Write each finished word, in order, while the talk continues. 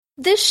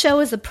This show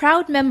is a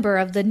proud member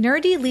of the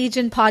Nerdy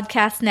Legion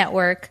Podcast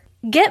Network.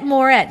 Get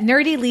more at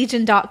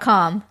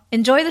nerdylegion.com.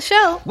 Enjoy the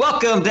show.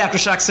 Welcome to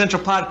Aftershock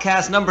Central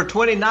Podcast number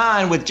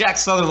 29 with Jack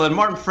Sutherland,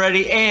 Martin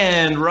Freddy,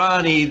 and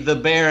Ronnie the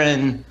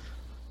Baron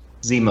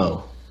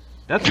Zemo.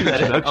 That's an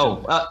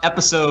introduction.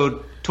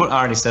 Episode 20. I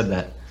already said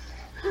that.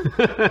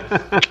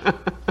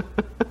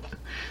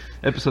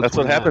 Episode That's 29.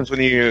 What happens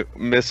when you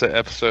miss an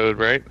episode,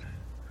 right?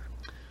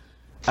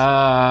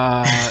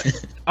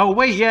 Oh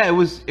wait, yeah, it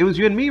was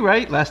you and me,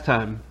 right? Last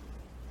time.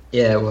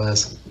 Yeah, it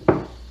was.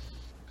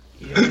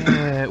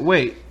 Yeah.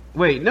 Wait.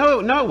 No,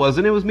 it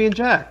wasn't. It was me and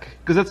Jack,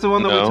 because that's the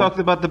one that we talked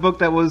about, the book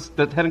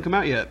that hadn't come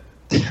out yet.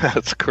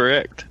 That's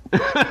correct.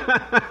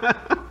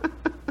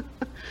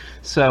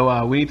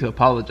 So we need to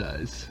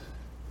apologize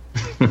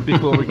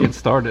before we get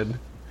started,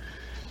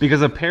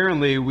 because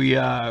apparently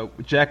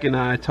Jack and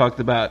I talked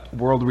about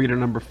World Reader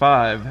number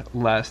 5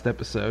 last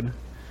episode,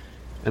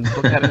 and the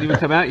book hadn't even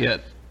come out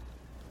yet.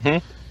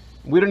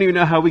 We don't even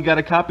know how we got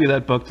a copy of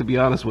that book, to be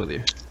honest with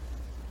you.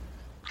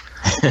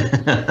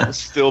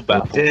 Still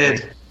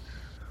baffled.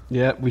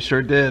 Yeah, we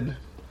sure did.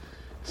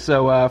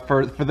 So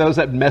for those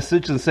that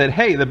messaged and said,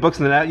 "Hey, the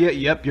book's not out yet,"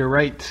 yep, you're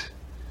right.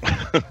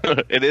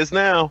 It is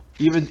now.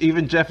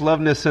 Even Jeff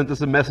Loveness sent us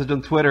a message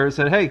on Twitter and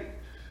said, "Hey,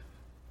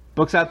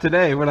 book's out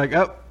today." We're like,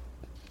 "Oh,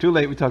 too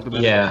late. We talked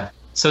about it." Yeah.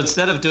 So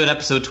instead of doing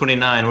episode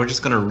 29, we're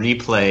just going to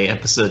replay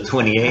episode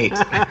 28.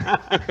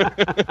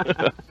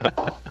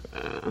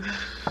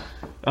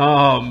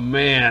 Oh,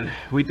 man.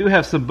 We do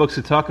have some books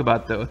to talk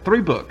about, though. 3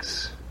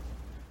 books.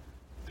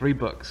 We've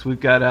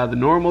got The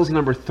Normals,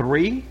 number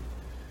 3,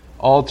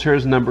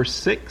 Alters, number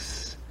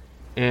 6,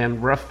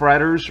 and Rough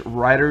Riders,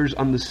 Riders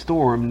on the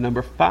Storm,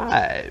 number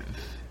 5.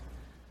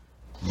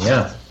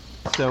 Yeah.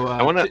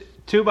 So,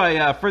 two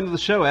by friend of the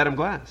show, Adam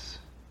Glass.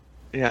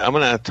 Yeah, I'm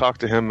going to talk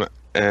to him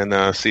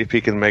and see if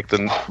he can make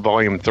the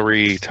Volume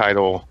 3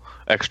 title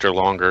extra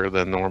longer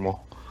than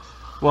normal.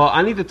 Well,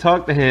 I need to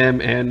talk to him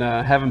and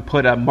have him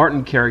put a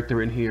Martin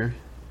character in here.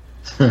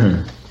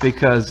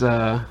 Because,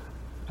 I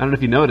don't know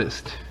if you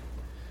noticed,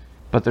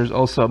 but there's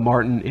also a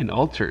Martin in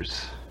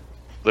Alters.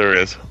 There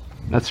is.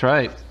 That's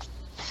right.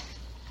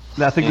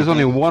 I think there's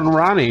only one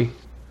Ronnie,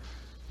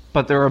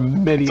 but there are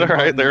many. It's all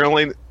right. There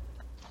only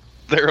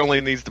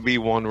needs to be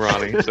one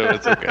Ronnie, so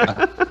it's okay.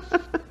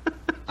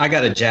 I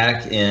got a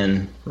Jack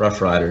in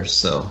Rough Riders,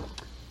 so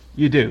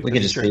you do. We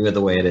can just leave it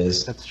the way it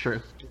is. That's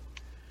true.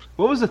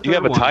 What was the third one? You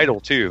have a one? title,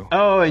 too.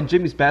 Oh, and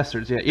Jimmy's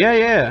Bastards.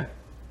 Yeah.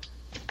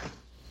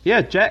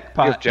 Yeah,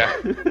 Jackpot.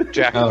 Jack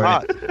and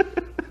Pot. Right.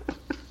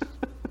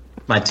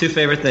 My 2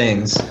 favorite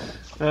things.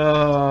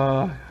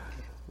 I'll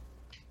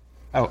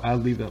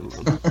leave that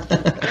alone.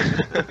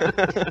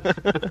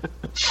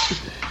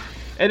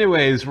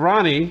 Anyways,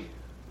 Ronnie,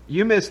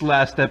 you missed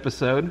last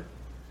episode.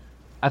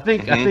 I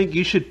think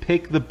you should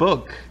pick the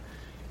book,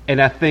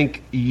 and I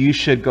think you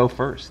should go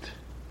first.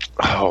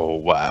 Oh,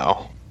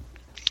 wow.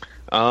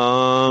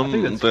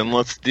 Then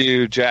let's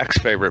do Jack's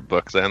favorite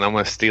book then. I'm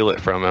going to steal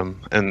it from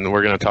him, and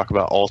we're going to talk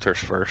about Alters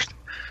first.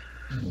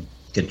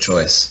 Good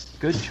choice.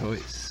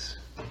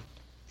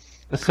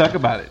 Let's talk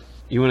about it.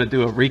 You want to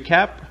do a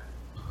recap?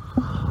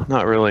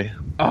 Not really.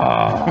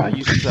 Oh,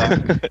 you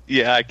suck.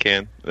 Yeah, I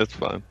can. That's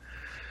fine.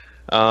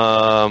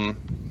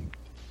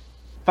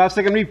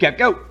 5-second recap,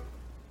 go!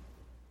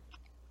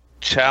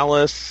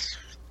 Chalice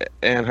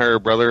and her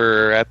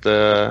brother are at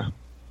the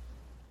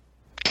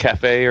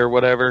cafe or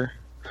whatever.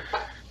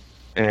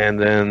 And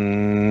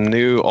then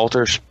new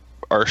altars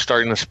are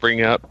starting to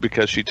spring up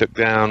because she took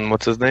down,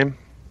 what's his name?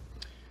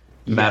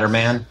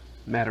 Matterman.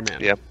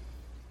 Yep.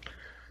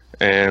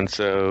 And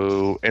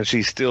so, and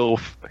he still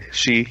feels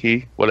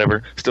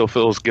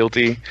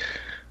guilty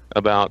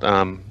about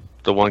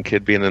the one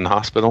kid being in the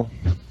hospital.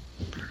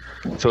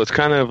 So it's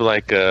kind of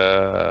like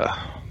a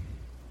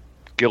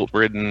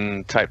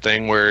guilt-ridden type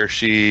thing where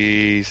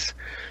she's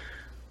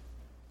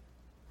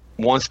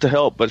wants to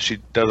help, but she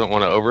doesn't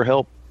want to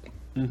overhelp.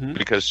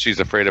 Because she's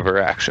afraid of her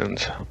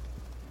actions.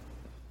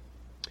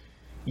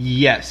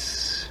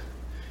 Yes.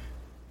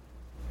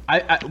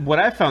 What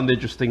I found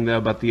interesting, though,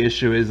 about the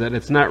issue is that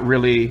it's not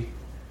really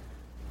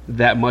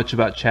that much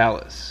about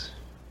Chalice.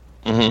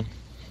 That's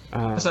what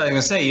I was going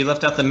to say. You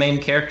left out the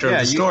main character of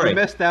the story. You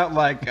missed out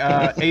like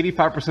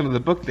 85% of the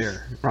book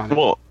there, Ronnie.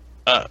 Well,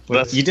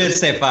 you did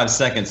say 5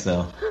 seconds,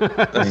 though.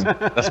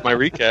 That's my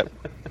recap.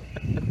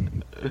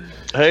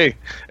 Hey,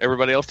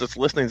 everybody else that's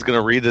listening is going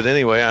to read it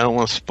anyway. I don't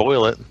want to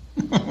spoil it.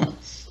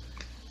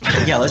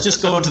 Yeah, let's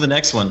just go on to the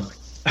next one. All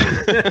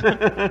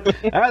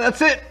right,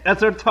 that's it.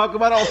 That's our talk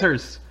about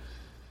Alters.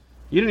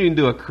 You didn't even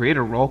do a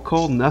creator roll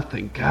call.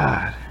 Nothing.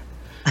 God.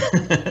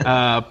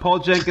 Paul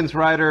Jenkins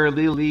writer,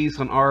 Lee Lees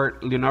on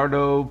art,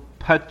 Leonardo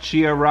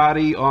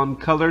Pacciarati on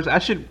colors. I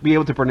should be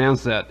able to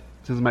pronounce that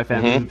since my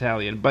family's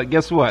Italian. But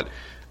guess what?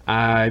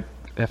 I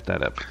effed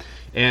that up.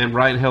 And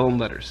Ryan Hill on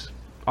letters.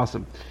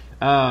 Awesome.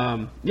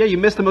 You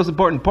missed the most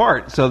important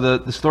part. So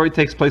the story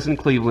takes place in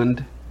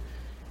Cleveland,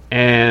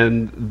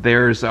 and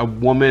there's a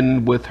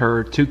woman with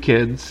her 2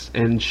 kids,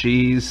 and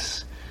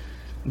she's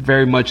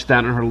very much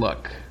down on her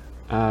luck.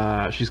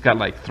 She's got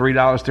like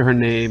 $3 to her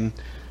name.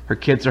 Her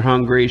kids are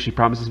hungry. She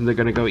promises them they're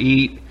going to go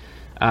eat.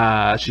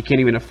 She can't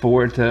even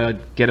afford to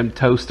get them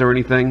toast or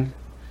anything.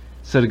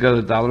 So to go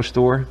to the dollar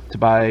store to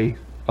buy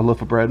a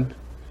loaf of bread.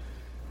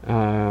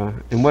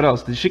 And what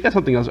else? She got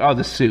something else. Oh,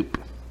 the soup.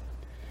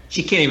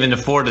 She can't even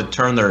afford to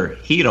turn their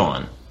heat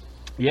on.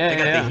 Yeah, They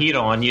got the heat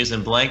on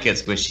using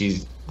blankets, but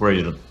she's worried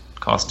it'll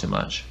cost too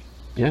much.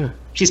 Yeah.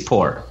 She's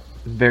poor.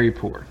 Very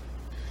poor.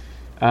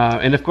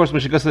 And of course,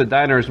 when she goes to the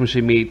diner is when she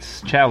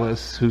meets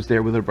Chalice, who's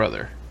there with her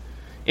brother.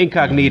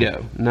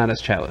 Incognito, not as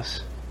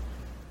Chalice.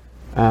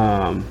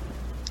 And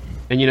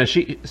you know,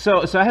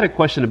 so I had a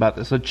question about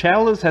this. So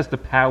Chalice has the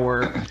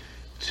power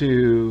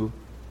to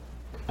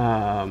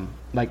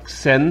like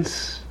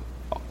sense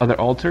other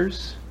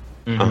altars.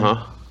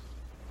 Uh-huh.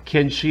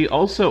 Can she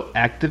also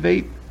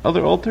activate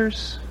other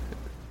altars?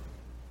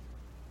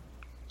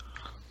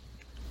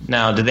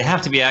 Now, did they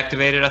have to be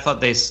activated? I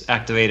thought they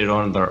activated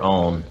on their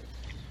own.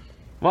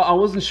 Well, I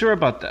wasn't sure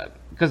about that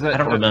because I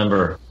don't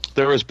remember.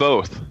 There was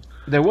both.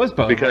 There was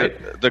both, Because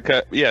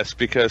right? yes,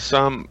 because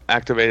some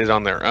activated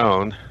on their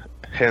own,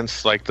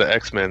 hence like the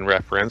X-Men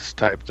reference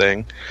type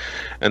thing,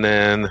 and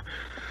then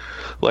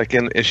like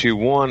in issue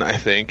 1, I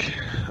think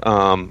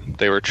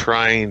they were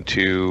trying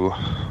to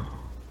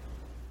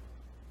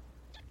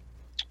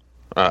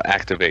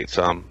activate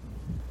some,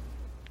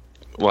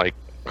 like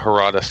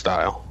Harada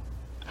style.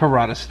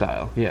 Harada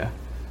style, yeah.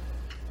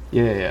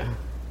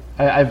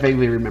 I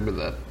vaguely remember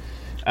that.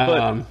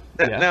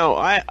 But yeah. now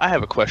I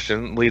have a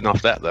question leading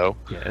off that though.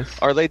 Yes.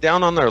 Are they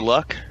down on their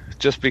luck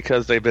just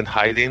because they've been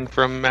hiding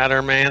from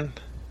Matter Man,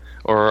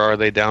 or are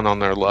they down on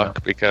their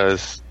luck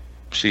because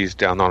she's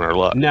down on her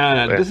luck?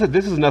 No. This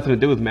has nothing to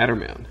do with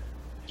Matterman.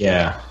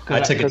 Yeah, I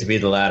took it to be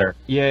the latter.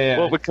 Yeah.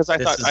 Well, because I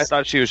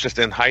thought she was just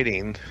in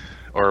hiding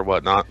or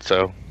whatnot.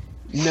 So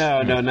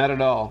No, not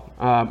at all.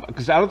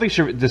 Because I don't think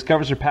she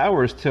discovers her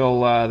powers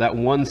till that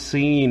one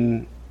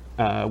scene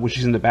when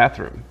she's in the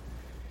bathroom,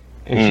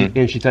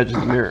 and she touches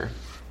the mirror.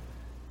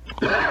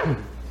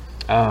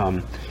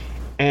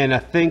 And I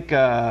think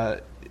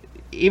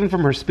even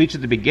from her speech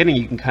at the beginning,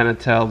 you can kind of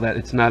tell that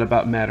it's not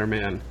about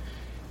Matterman.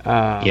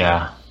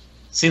 Yeah,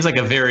 seems like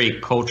a very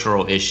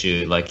cultural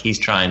issue. Like he's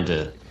trying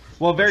to.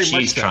 Well, very much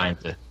She's so. trying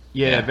to.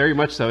 Yeah, very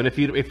much so. And if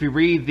you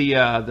read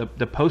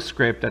the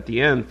postscript at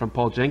the end from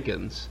Paul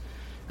Jenkins,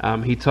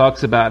 he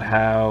talks about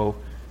how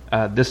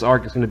this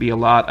arc is going to be a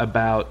lot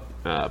about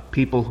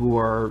people who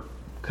are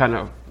kind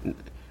of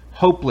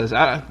hopeless.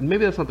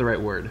 Maybe that's not the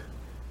right word.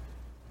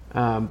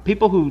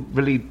 People who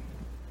really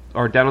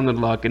are down on their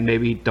luck and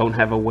maybe don't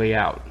have a way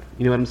out.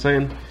 You know what I'm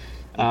saying?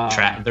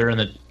 They're in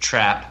the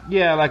trap.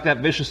 Yeah, like that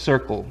vicious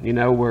circle,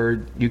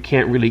 where you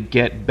can't really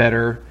get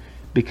better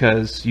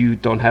because you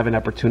don't have an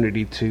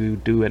opportunity to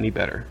do any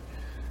better.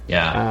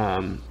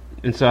 Yeah.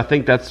 And so I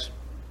think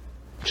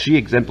she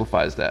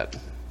exemplifies that.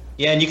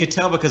 Yeah, and you could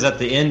tell because at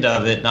the end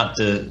of it, not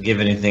to give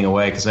anything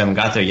away because I haven't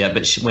got there yet,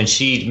 but when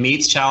she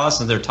meets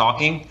Chalice and they're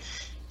talking,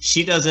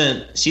 she's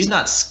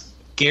not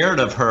scared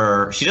of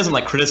her. She doesn't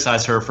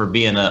criticize her for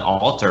being an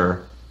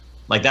alter.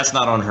 Like that's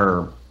not on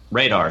her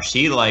radar.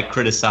 She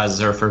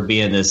criticizes her for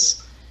being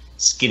this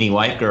skinny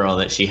white girl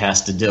that she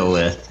has to deal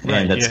with,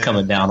 and that's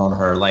coming down on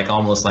her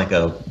almost like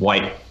a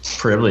white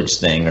privilege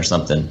thing or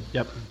something.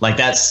 Yep. Like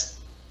that's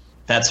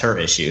her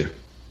issue,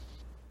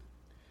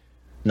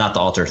 not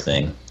the alter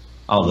thing.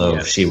 Although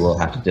she will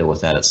have to deal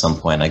with that at some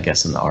point, I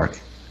guess, in the arc.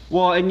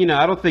 Well, and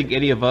I don't think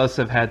any of us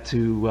have had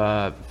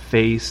to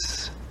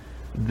face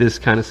this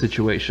kind of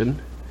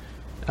situation.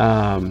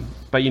 But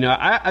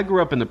I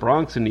grew up in the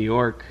Bronx in New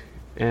York,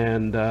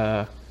 and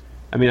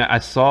I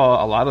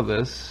saw a lot of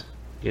this.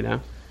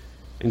 And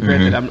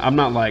granted, I'm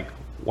not like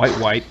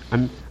white.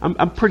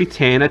 I'm pretty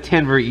tan. I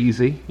tan very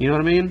easy. You know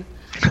what I mean?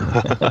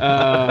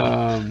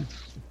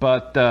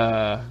 But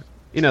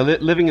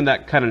living in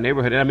that kind of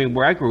neighborhood. I mean,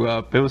 where I grew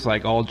up, it was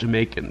like all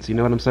Jamaicans. You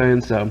know what I'm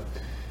saying? So,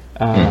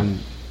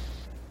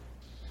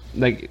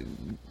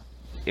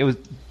 it was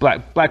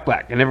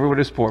black, and everyone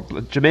was poor.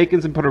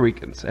 Jamaicans and Puerto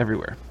Ricans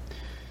everywhere,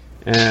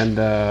 and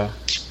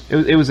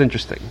it was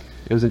interesting.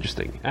 It was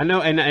interesting. I know,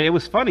 and it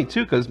was funny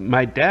too because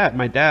my dad.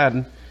 I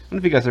don't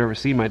know if you guys have ever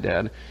seen my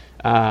dad,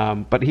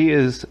 but he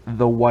is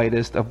the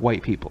whitest of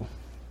white people.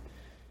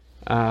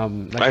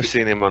 I've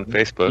seen him on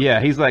Facebook. Yeah,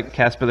 he's like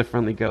Casper the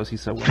Friendly Ghost.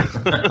 He's so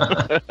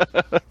white.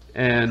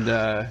 And,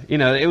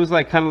 it was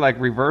kind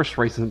of reverse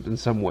racism in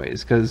some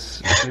ways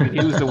because he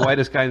was the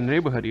whitest guy in the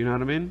neighborhood. You know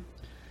what I mean?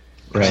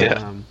 Right.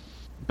 Yeah.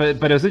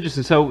 But it was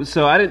interesting.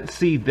 So I didn't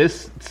see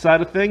this side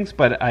of things,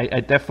 but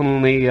I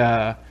definitely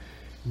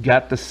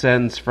got the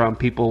sense from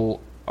people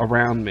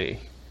around me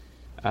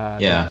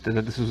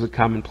that this was a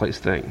commonplace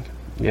thing,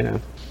 Yeah.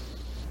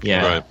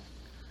 Right.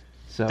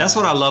 So that's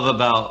what I love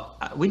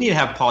about. We need to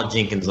have Paul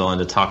Jenkins on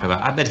to talk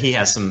about. I bet he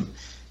has some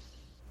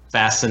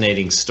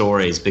fascinating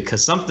stories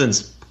because something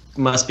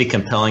must be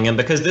compelling him.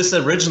 Because this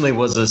originally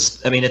was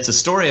it's a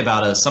story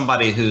about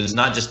somebody who's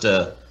not just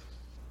have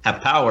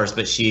powers,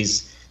 but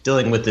she's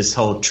dealing with this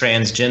whole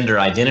transgender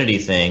identity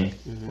thing,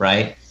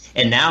 right?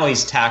 And now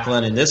he's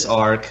tackling in this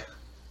arc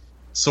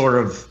sort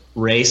of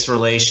race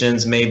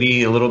relations,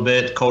 maybe a little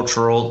bit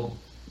cultural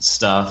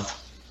stuff.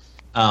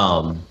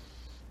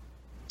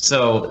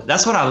 So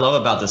that's what I love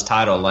about this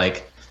title.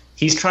 Like,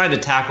 he's trying to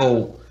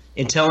tackle,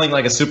 in telling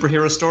like a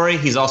superhero story,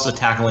 he's also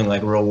tackling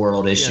like real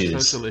world issues. Yeah,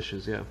 social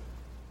issues, yeah.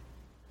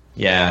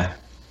 Yeah.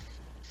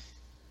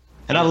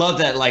 And I love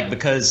that, like,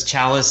 because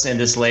Chalice and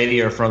this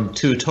lady are from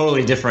two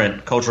totally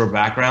different cultural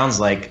backgrounds,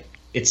 like,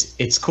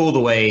 it's cool the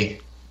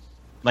way,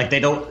 like,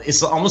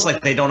 it's almost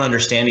like they don't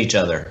understand each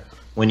other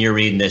when you're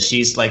reading this.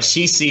 She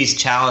sees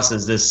Chalice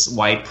as this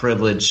white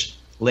privileged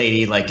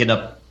lady, like,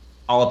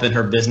 all up in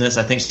her business,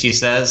 I think she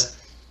says.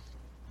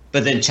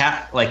 But then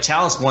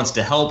Chalice wants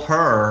to help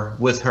her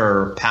with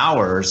her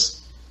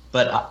powers,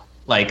 but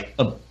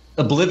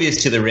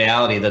oblivious to the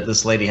reality that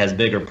this lady has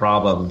bigger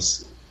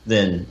problems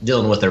than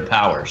dealing with her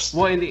powers.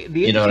 Well, and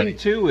the interesting thing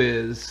too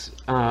is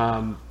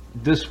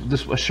this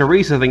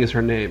Charisse, I think is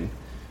her name.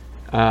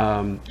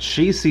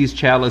 She sees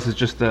Chalice as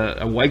just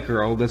a white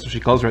girl. That's what she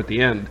calls her at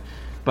the end.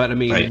 But I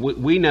mean, right.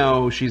 we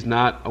know she's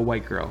not a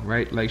white girl,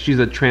 right? Like, she's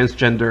a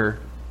transgender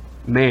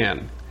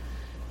man,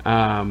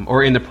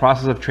 or in the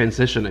process of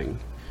transitioning.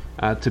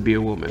 To be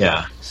a woman.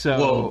 Yeah.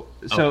 So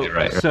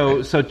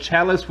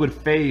Chalice would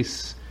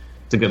face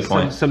it's a good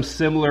point. Some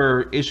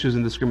similar issues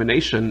and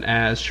discrimination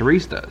as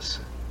Charisse does.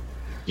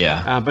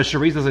 Yeah. But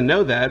Charisse doesn't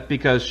know that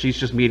because she's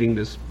just meeting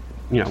this,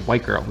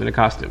 white girl in a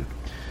costume.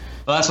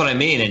 Well, that's what I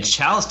mean. And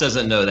Chalice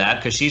doesn't know that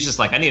because she's just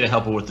like, I need to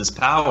help her with this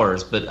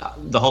powers. But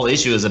the whole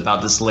issue is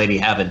about this lady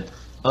having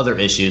other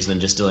issues than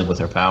just dealing with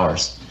her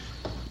powers.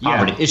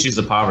 Poverty, issues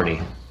of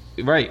poverty.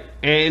 Right,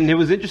 and it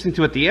was interesting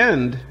too at the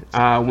end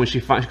when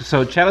she finds.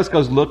 So Chalice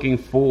goes looking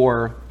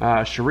for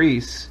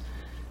Charisse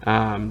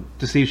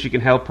to see if she can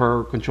help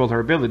her control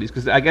her abilities,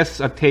 because I guess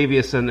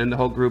Octavius and the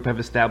whole group have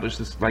established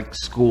this like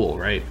school,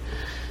 right?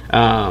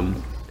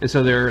 And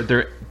so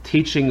they're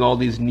teaching all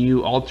these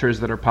new alters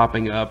that are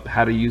popping up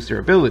how to use their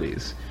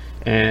abilities,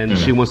 and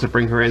she wants to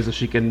bring her in so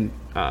she can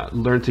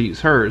learn to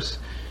use hers.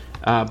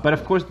 But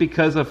of course,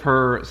 because of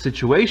her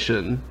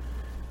situation,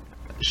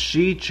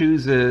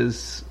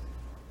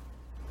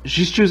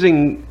 she's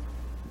choosing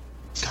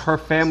her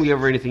family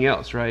over anything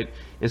else, right?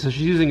 And so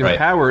she's using her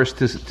powers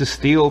to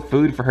steal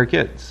food for her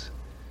kids.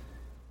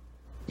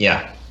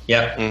 Yeah.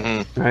 Yeah.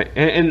 Mm-hmm. Right.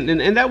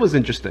 And that was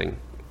interesting,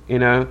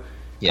 Yeah.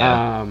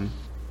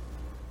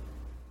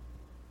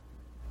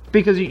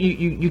 Because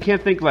you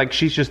can't think like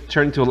she's just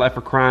turned to a life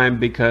of crime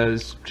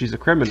because she's a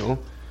criminal.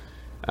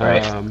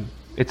 Right.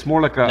 It's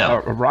more like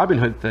a Robin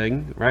Hood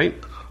thing, right?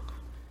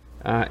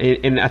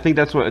 And I think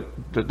that's what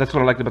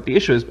I liked about the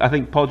issue is I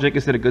think Paul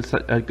Jenkins did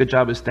a good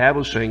job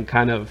establishing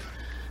kind of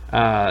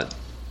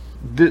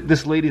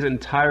this lady's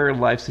entire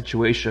life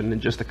situation in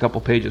just a couple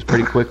pages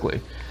pretty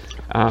quickly.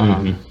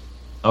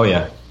 Oh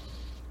yeah,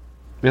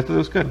 I thought it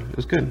was good. It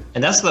was good,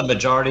 and that's the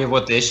majority of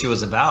what the issue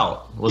was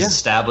about, was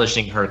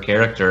establishing her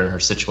character and her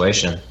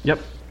situation.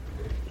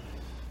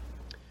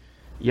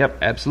 Yep,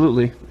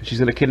 absolutely. She's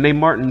got a kid named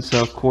Martin,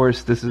 so of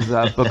course this is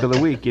book of the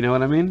week. You know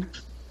what I mean?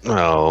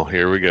 Oh,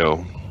 here we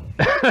go.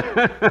 I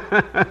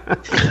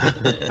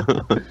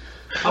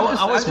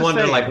always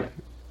wonder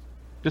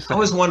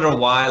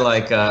why,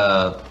 like,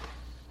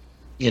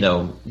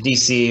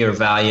 DC or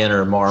Valiant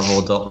or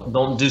Marvel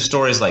don't do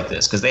stories like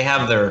this, because they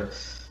have their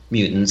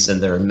mutants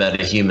and their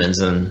metahumans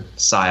and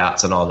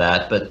psiots and all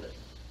that, but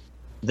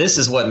this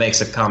is what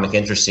makes a comic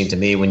interesting to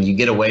me, when you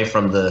get away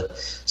from the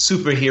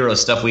superhero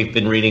stuff we've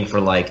been reading for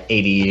like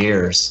 80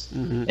 years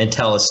and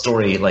tell a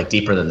story like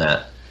deeper than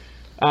that.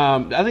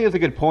 I think that's a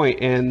good point,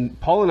 and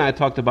Paul and I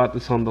talked about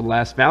this on the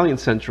last Valiant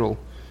Central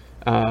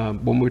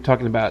when we were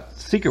talking about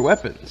Secret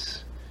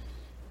Weapons,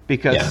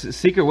 because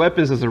Secret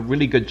Weapons does a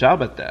really good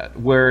job at that,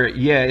 where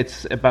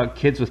it's about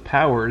kids with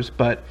powers,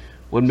 but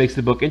what makes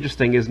the book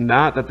interesting is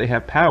not that they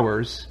have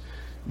powers,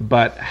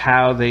 but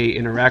how they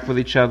interact with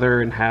each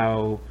other and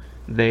how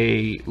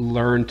they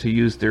learn to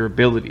use their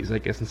abilities, I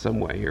guess, in some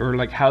way, or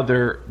like how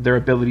their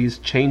abilities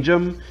change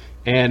them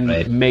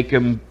and make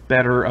them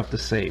better of the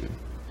same.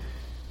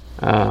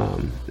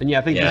 And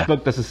I think this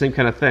book does the same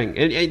kind of thing.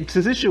 And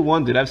since issue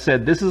 1, dude, I've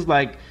said this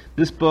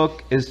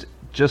book is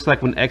just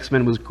like when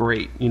X-Men was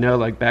great,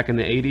 like back in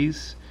the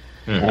 80s,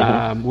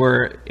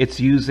 where it's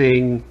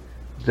using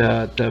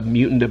the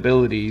mutant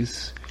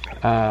abilities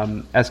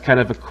as kind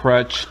of a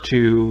crutch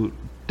to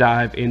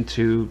dive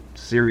into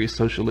serious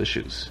social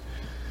issues.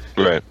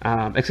 Right.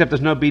 Except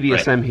there's no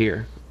BDSM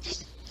here.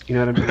 You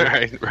know what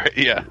I mean? Right,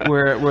 yeah.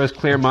 Whereas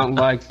Claremont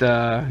liked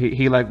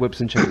he liked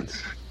whips and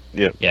chains.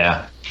 Yep.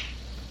 Yeah.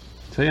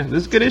 So this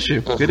is a good issue.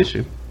 Good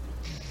issue.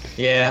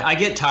 Yeah, I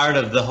get tired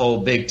of the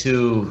whole big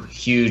two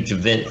huge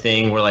event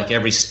thing where like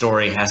every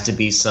story has to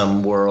be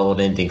some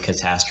world-ending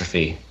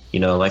catastrophe.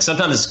 Like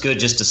sometimes it's good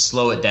just to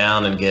slow it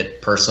down and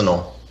get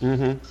personal.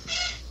 Mm-hmm.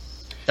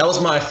 That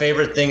was my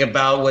favorite thing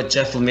about what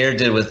Jeff Lemire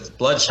did with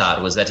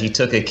Bloodshot, was that he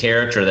took a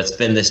character that's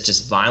been this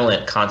just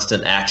violent,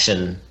 constant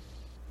action,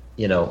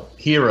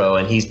 hero,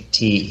 and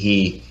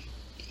he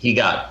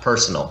got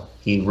personal.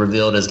 He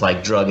revealed his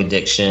like drug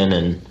addiction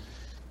and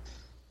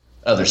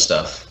other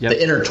stuff, the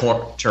inner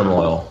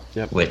turmoil,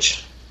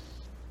 which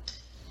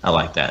I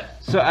like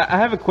that. So I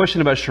have a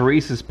question about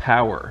Charisse's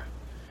power.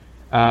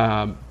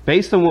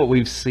 Based on what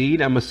we've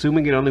seen, I'm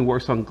assuming it only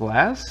works on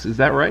glass. Is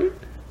that right?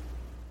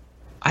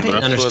 I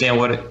didn't understand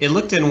what it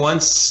looked in one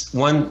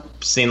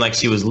scene like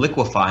she was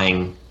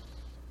liquefying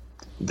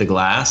the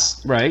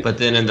glass, right? But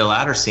then in the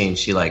latter scene,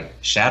 she like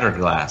shattered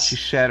glass. She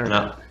shattered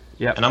it.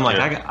 Yeah, and I'm like,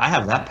 I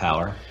have that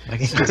power. I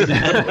can do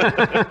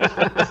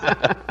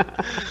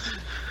that.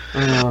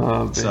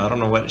 So I don't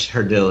know what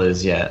her deal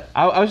is yet.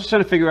 I was just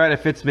trying to figure out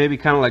if it's maybe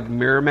kind of like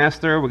Mirror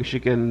Master, where she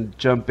can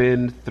jump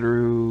in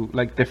through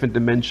like different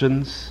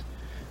dimensions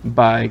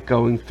by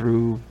going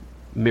through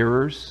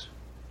mirrors,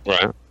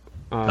 right?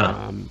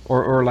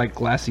 Or like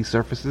glassy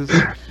surfaces.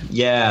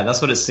 Yeah,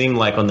 that's what it seemed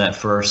like on that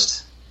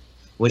first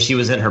when she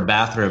was in her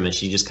bathroom and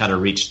she just kind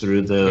of reached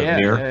through the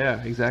mirror.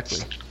 Yeah, exactly.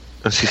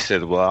 And she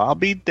said, "Well, I'll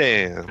be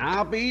damned."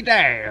 I'll be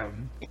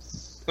damned.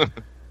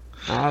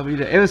 I'll be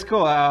damned. It was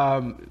cool.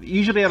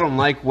 Usually, I don't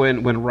like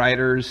when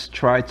writers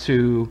try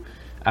to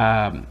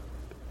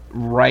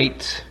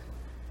write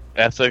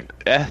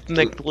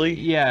ethnically.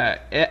 Yeah,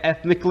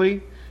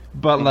 ethnically.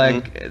 But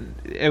like,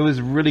 it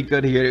was really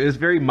good here. It was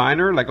very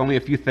minor, like only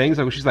a few things.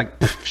 Like she's like,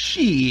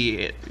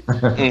 shit,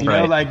 you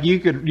know, like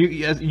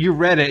you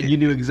read it and you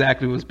knew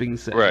exactly what was being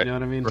said. Right. You know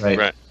what I mean?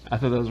 Right. I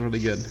thought that was really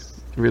good,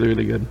 really,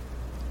 really good.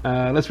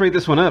 Let's rate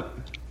this one up.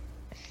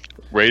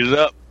 Rate it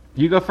up.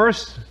 You go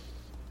first.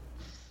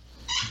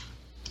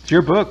 It's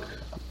your book.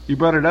 You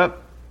brought it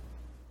up.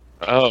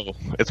 Oh,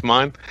 it's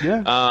mine?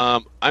 Yeah.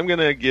 I'm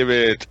gonna give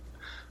it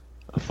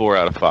a 4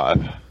 out of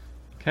 5.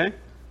 Okay.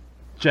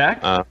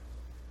 Jack.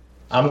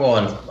 I'm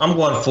going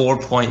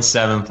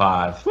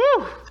 4.75.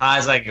 Woo! High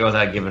as I can go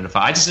without giving it a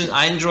 5.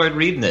 I enjoyed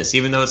reading this,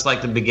 even though it's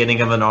like the beginning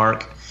of an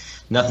arc.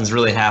 Nothing's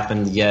really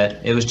happened yet.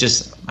 It was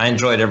just I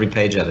enjoyed every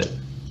page of it.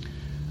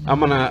 I'm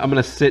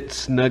gonna sit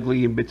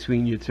snugly in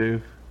between you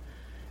two,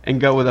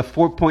 and go with a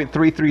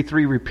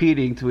 4.333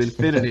 repeating to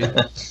infinity.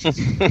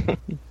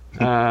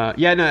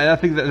 Yeah, no, I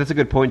think that's a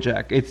good point,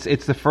 Jack.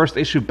 It's the first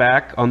issue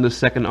back on the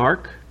second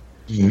arc.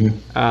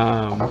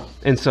 Mm-hmm.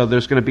 And so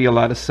there's going to be a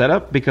lot of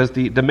setup because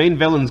the main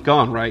villain's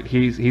gone, right?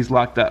 He's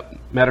locked up.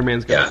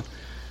 Matterman's gone.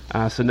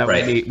 Yeah. So now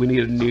right. we need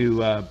a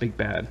new big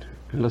bad.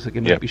 It looks like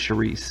it might be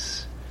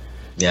Charisse.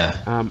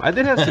 Yeah. I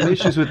did have some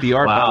issues with the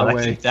art, wow, by the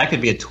way. That could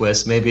be a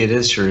twist. Maybe it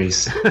is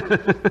Charisse.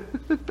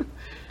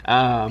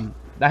 I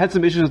had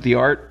some issues with the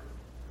art,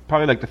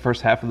 probably like the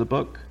first half of the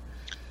book.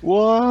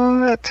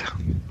 What?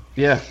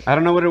 Yeah, I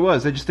don't know what it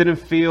was. It just didn't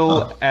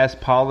feel as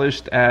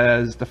polished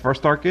as the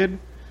first arc did.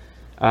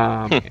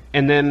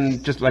 And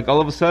then just like all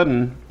of a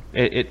sudden,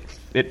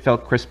 it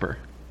felt crisper.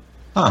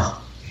 Huh.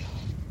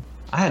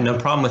 I had no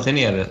problem with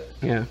any of it.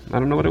 Yeah, I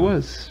don't know what it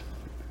was.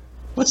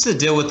 What's the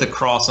deal with the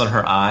cross on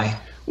her eye?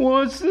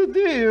 What's the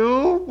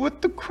deal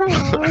with the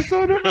cross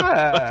on her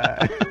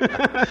eye?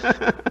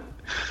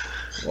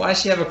 Why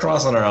does she have a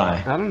cross on her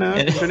eye? I don't know.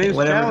 Her name's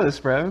Chalice,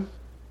 bro.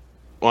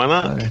 Why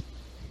not? Okay.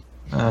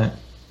 All right.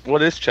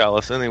 What is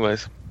Chalice,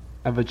 anyways?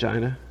 A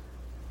vagina.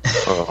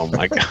 Oh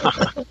my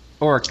god.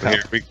 Or a cup.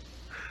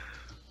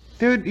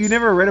 Dude, you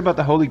never read about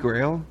the Holy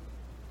Grail?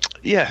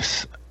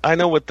 Yes, I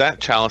know what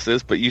that chalice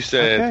is, but you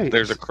said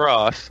there's a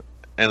cross,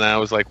 and I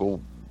was like,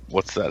 well,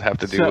 what's that have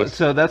to do with?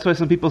 So that's why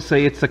some people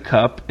say it's a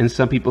cup, and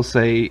some people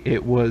say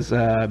it was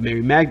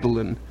Mary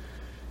Magdalene.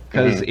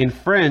 Because in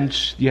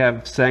French, you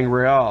have Sang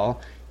Real,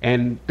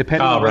 and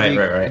depending on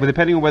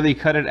whether you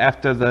cut it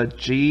after the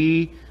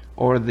G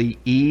or the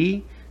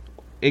E,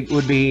 it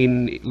would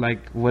mean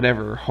like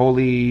whatever,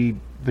 holy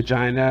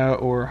vagina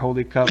or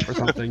holy cup or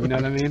something. You know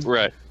what I mean?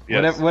 Right.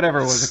 Yes. Whatever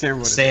it was, I can't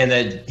remember. Saying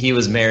that he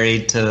was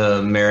married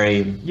to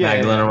Mary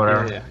Magdalene or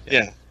whatever.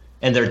 Yeah.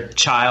 And their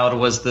child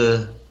was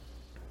the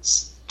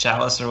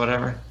chalice or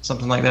whatever,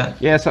 something like that.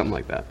 Yeah, something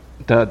like that.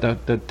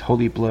 The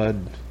holy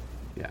blood.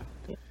 Yeah.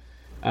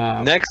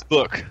 Next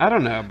book. I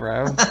don't know,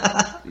 bro.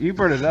 You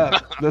brought it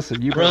up.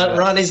 Listen, you brought it up.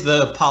 Ronnie's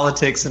the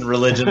politics and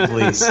religion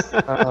police.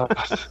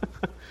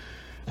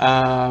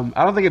 I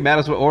don't think it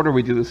matters what order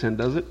we do this in,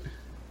 does it?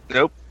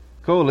 Nope.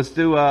 Cool. Let's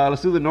do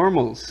the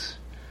normals.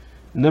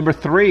 Number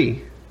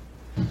 3.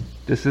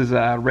 This is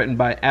written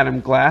by Adam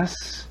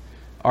Glass,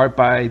 art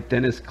by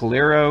Dennis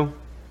Calero,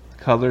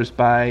 colors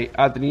by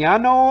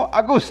Adriano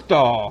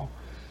Augusto,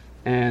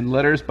 and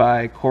letters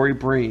by Corey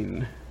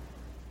Breen.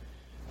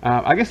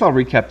 I guess I'll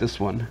recap this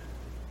one.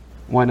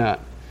 Why not?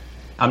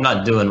 I'm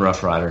not doing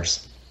Rough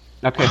Riders.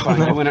 Okay, fine.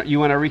 You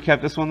want to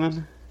recap this one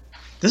then?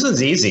 This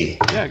one's easy.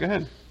 Yeah, go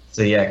ahead.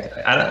 So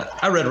yeah,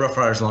 I read Rough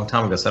Riders a long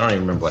time ago, so I don't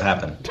even remember what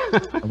happened.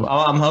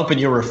 I'm hoping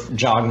you'll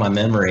jog my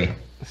memory.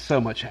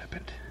 So much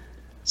happened.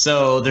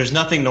 So there's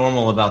nothing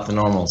normal about the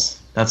normals.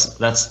 That's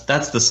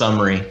the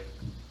summary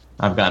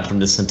I've gotten from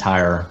this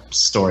entire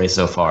story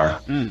so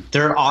far.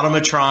 They're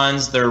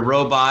automatrons. They're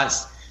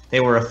robots.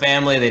 They were a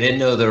family. They didn't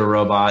know they were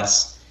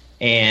robots,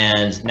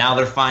 and now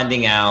they're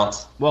finding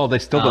out. Well, they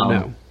still don't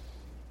know.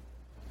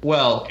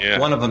 Well,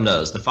 one of them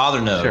knows. The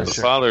father knows. Sure.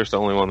 The father's the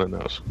only one that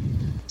knows.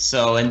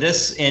 So in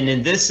this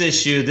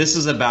issue, this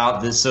is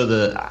about this. So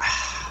the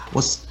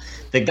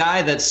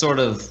guy that sort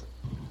of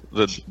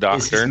The doctor.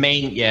 Is his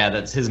main,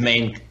 that's his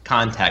main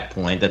contact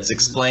point. That's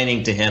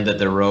explaining to him that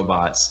they're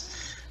robots.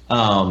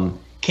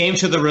 Came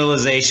to the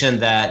realization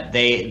that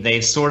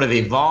they sort of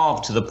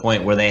evolved to the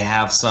point where they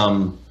have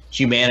some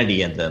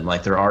humanity in them,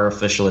 like their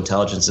artificial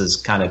intelligences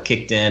kind of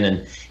kicked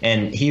in,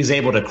 and he was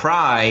able to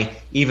cry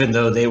even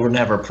though they were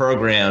never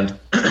programmed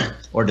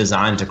or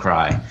designed to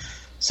cry.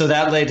 So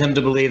that led him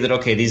to believe that,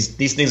 okay,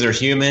 these things are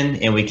human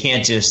and we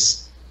can't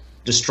just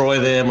destroy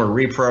them or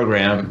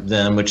reprogram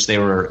them, which they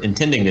were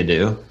intending to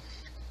do.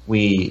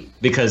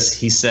 Because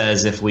he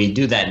says if we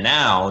do that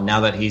now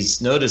that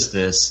he's noticed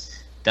this,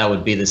 that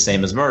would be the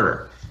same as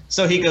murder.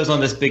 So he goes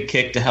on this big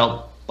kick to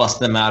help bust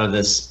them out of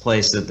this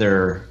place that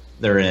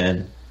they're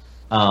in.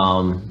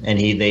 And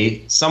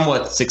they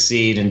somewhat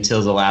succeed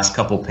until the last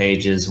couple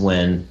pages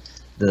when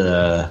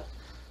the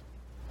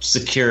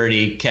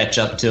security catch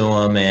up to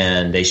him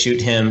and they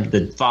shoot him,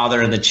 the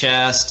father, in the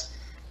chest.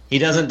 He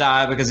doesn't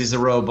die because he's a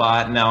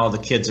robot. Now all the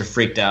kids are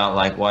freaked out,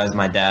 like, why is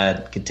my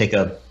dad could take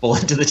a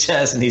bullet to the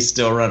chest and he's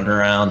still running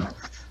around?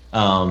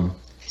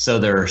 So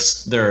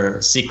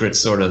their secrets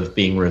sort of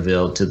being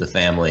revealed to the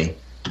family.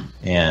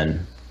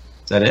 And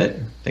is that it?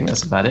 I think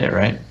that's about it,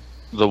 right?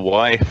 The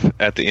wife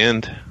at the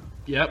end.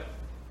 Yep.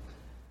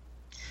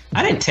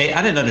 I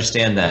didn't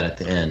understand that at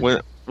the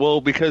end.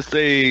 Well, because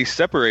they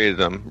separated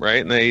them,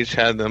 right? And they each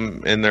had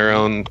them in their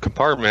own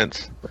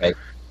compartments. Right.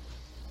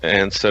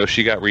 And so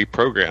she got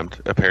reprogrammed,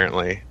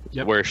 apparently,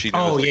 where she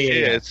knows the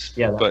kids,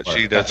 but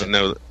she doesn't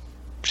know.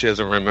 She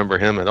doesn't remember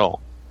him at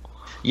all.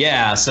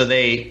 Yeah, so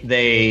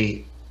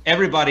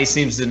everybody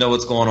seems to know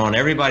what's going on.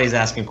 Everybody's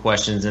asking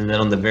questions, and then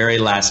on the very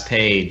last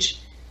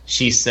page,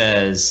 she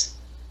says,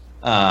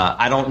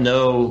 I don't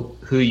know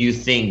who you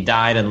think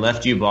died and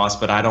left you, boss,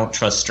 but I don't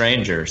trust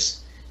strangers.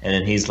 And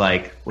then he's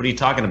like, what are you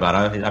talking about?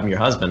 I'm your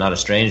husband, not a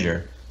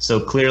stranger. So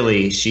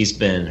clearly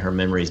her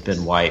memory's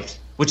been wiped,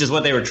 which is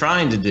what they were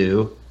trying to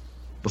do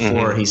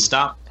before he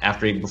stopped,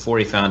 before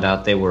he found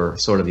out they were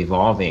sort of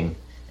evolving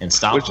and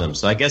stopped them.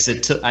 So I guess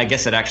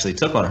it actually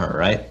took on her,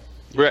 right?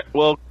 Right.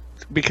 Well,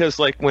 because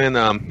like when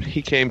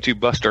he came to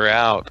bust her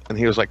out and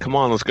he was like, come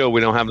on, let's go,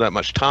 we don't have that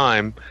much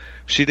time,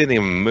 she didn't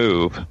even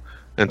move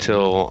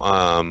until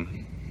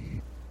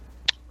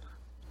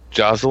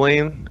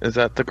Jocelyn, is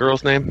that the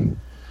girl's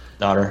name?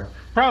 Daughter.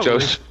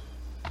 Probably.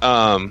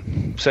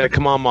 Said,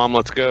 come on, Mom,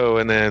 let's go.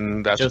 And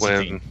then that's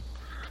Josephine.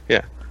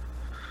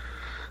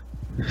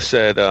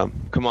 Said,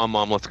 come on,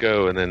 Mom, let's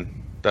go. And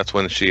then that's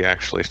when she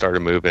actually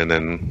started moving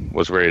and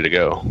was ready to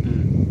go.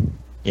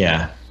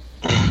 Yeah.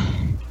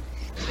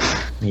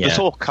 This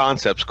whole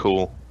concept's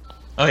cool.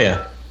 Oh,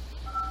 yeah.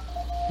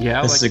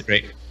 Yeah, This is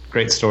a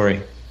great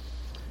story.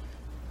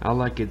 I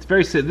like it. It's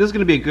very. This is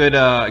going to be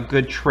a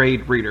good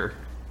trade reader.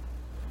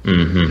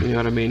 Mm-hmm. You know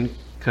what I mean?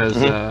 Because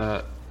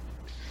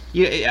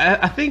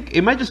I think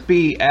it might just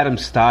be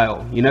Adam's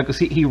style. You know, because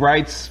he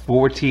writes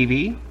for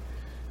TV.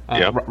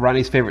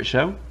 Ronnie's favorite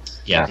show.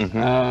 Yeah,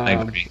 I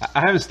agree.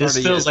 I haven't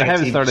started yet. Like I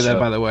haven't started that,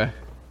 by the way.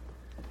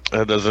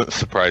 That doesn't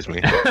surprise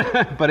me.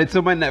 But it's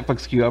on my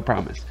Netflix queue, I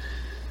promise.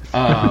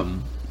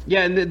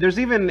 Yeah, and there's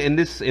even in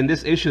this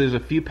issue, there's a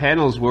few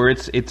panels where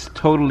it's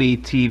totally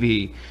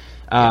TV.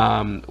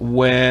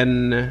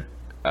 When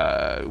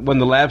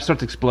the lab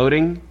starts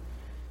exploding,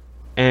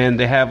 and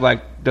they have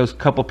like those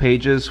couple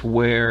pages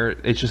where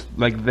it's just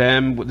like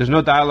them. There's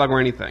no dialogue or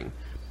anything.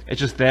 It's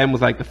just them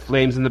with like the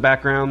flames in the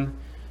background,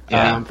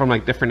 from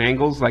like different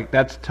angles. Like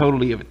that's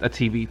totally a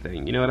TV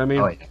thing. You know what I mean?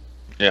 Oh,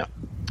 yeah.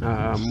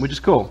 Which is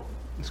cool.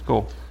 It's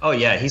cool. Oh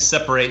yeah, he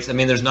separates. I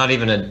mean, there's not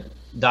even a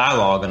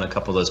dialogue on a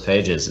couple of those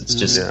pages. It's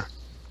just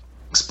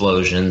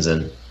explosions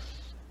and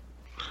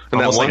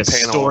almost like a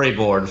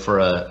storyboard for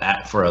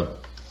a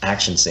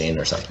action scene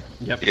or something.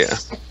 Yep. Yeah.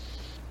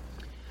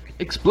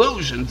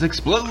 Explosions. This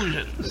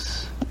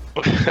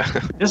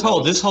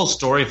whole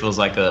story feels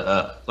like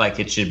like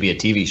it should be a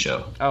TV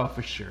show. Oh,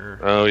 for sure.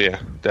 Oh yeah,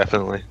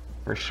 definitely.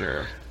 For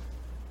sure.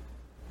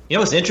 You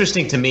know what's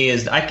interesting to me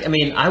is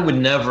I would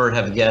never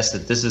have guessed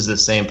that this is the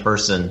same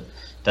person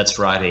that's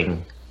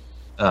writing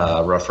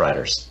Rough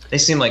Riders. They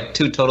seem like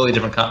two totally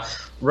different.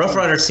 Rough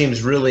Riders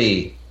seems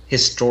really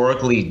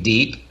historically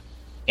deep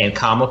and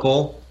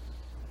comical.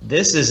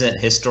 This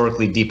isn't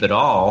historically deep at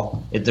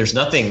all. There's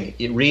nothing.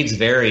 It reads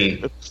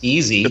very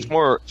easy. It's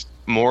more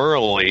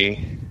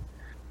morally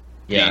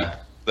deep,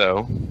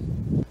 though,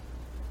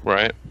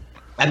 right?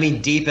 I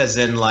mean, deep as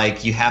in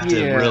like you have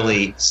to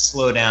really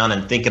slow down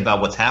and think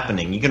about what's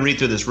happening. You can read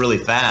through this really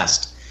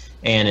fast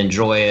and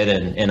enjoy it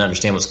and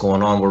understand what's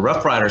going on. Where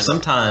Rough Riders,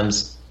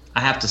 sometimes I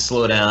have to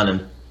slow down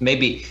and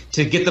maybe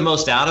to get the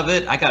most out of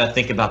it, I got to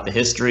think about the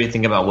history,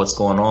 think about what's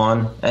going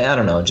on. I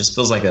don't know. It just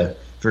feels like a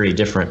very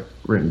different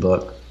written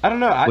book. I don't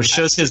know. Which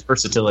shows his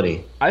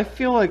versatility. I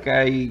feel like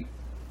I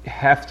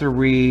have to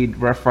read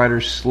Rough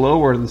Riders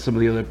slower than some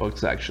of the other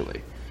books,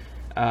 actually.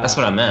 That's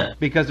what I meant.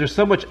 Because there's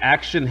so much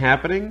action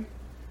happening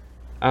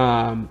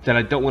that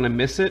I don't want to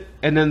miss it.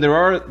 And then there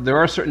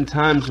are certain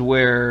times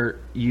where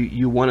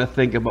you want to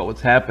think about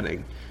what's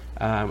happening.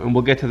 And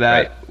we'll get to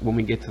that when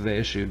we get to the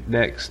issue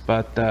next.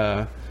 But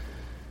I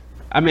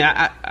mean,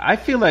 I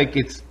feel like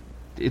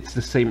it's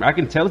the same. I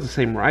can tell it's the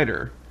same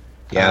writer.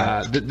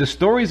 Yeah. The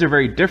stories are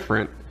very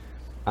different,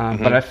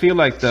 but I feel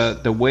like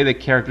the way the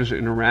characters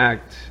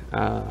interact,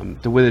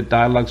 the way the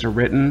dialogues are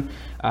written,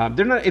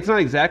 they're not. It's not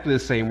exactly the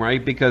same,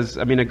 right? Because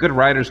I mean, a good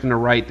writer is going to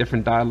write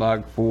different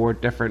dialogue for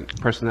different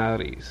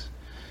personalities.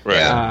 Right.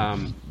 Yeah.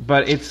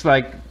 But it's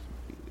like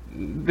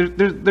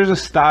there's a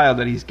style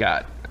that he's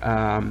got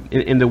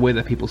in the way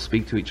that people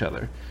speak to each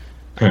other.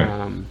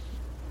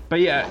 But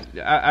yeah,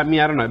 I mean,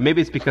 I don't know.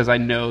 Maybe it's because I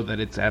know that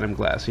it's Adam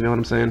Glass. You know what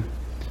I'm saying?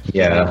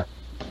 Yeah.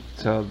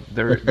 So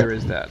there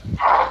is that.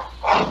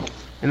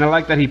 And I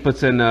like that he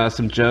puts in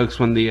some jokes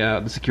when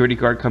the security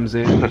guard comes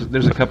in.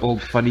 There's a couple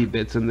funny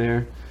bits in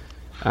there.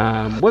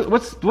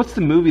 What's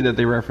the movie that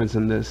they reference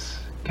in this?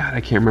 God,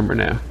 I can't remember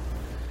now.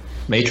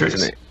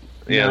 Matrix.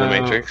 Yeah, No,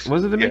 The Matrix.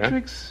 Was it The Yeah.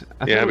 Matrix?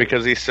 Yeah,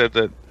 because he said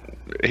that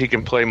he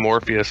can play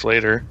Morpheus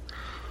later.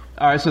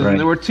 All right, so Right.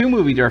 there were two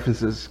movie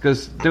references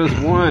because there was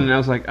one, and I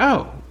was like,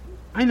 oh,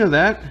 I know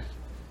that.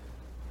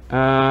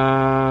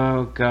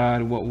 Oh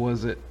God, what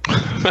was it?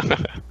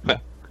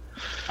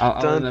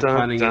 I'll end up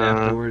finding it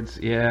afterwards.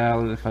 Yeah, I'll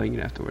end up finding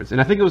it afterwards.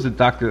 And I think it was the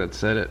doctor that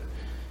said it.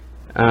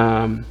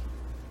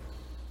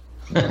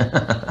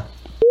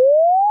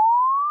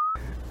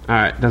 All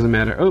right, doesn't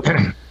matter. Oh,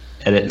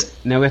 Edit.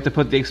 now we have to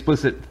put the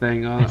explicit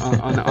thing on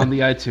the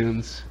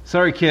iTunes.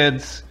 Sorry,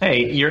 kids.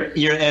 Hey, you're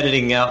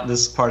editing out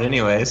this part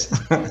anyways.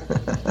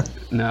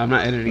 No, I'm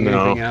not editing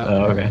No. anything out.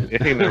 Oh, okay.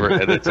 He never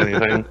edits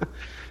anything.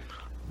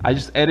 I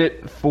just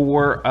edit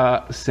for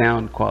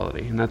sound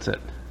quality, and that's it.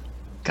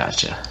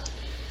 Gotcha.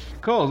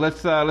 Cool.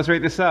 Let's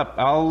rate this up.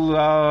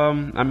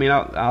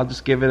 I'll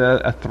just give it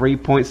a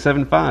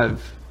 3.75.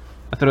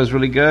 I thought it was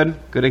really good.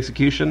 Good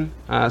execution.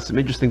 Some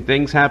interesting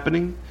things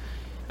happening.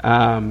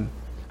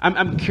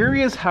 I'm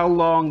curious how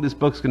long this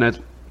book's gonna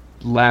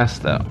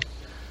last, though,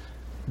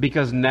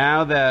 because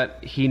now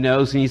that he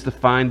knows he needs to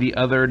find the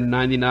other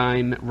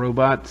 99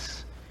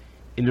 robots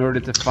in order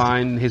to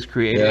find his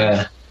creator,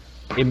 Yeah.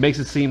 it makes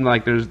it seem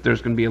like there's going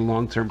to be a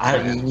long-term plan.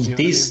 You know what I mean?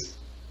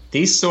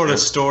 These sort of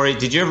stories.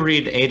 Did you ever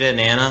read Ada and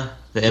Anna,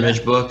 the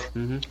Image book?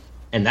 Mm-hmm.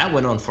 And that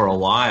went on for a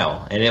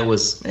while, and it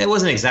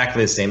wasn't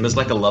exactly the same. It was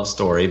like a love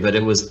story, but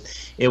it was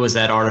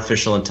that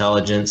artificial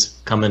intelligence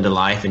come to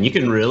life, and you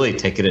can really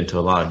take it into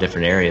a lot of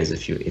different areas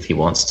if he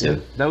wants to.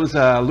 That was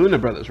Luna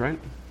Brothers, right?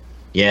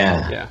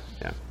 Yeah.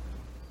 Yeah.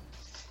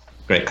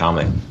 Great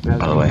comic, That was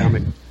by a the good way.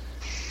 comic.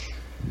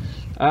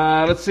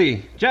 Let's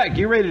see, Jack,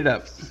 you rated it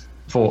up.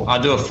 4.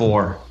 I'll do a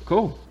 4.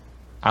 Cool.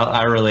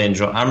 I'm really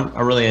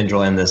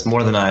enjoying this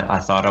more than I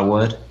thought I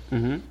would.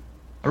 Mm-hmm.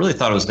 I really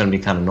thought it was going to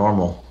be kind of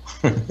normal.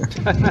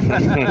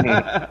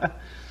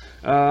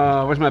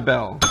 Where's my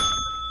bell?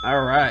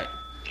 All right,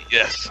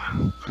 Yes.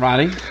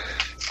 Ronnie.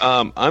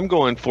 I'm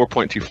going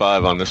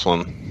 4.25 on this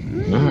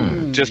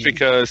one. Just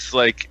because,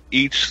 like,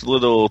 each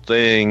little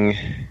thing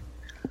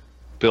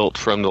built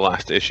from the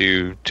last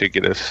issue to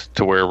get us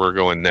to where we're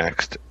going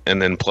next,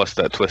 and then plus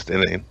that twist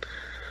ending,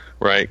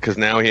 right? Because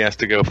now he has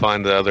to go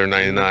find the other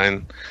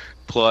 99.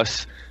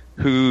 Plus,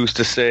 who's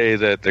to say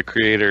that the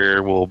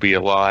creator will be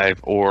alive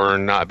or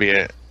not be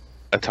a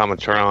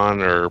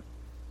automatron or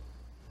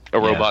a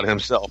robot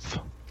himself,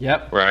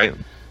 Yep. right?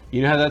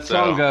 You know how that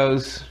song So-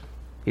 goes.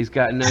 He's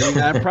got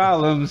 99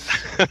 problems,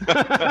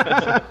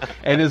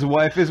 and his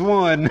wife is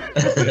one.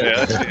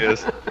 Yeah, she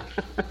is.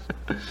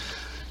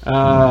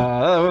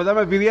 That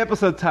might be the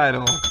episode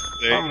title.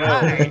 There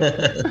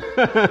you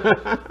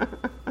go.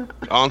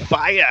 On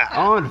fire.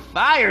 On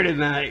fire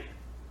tonight.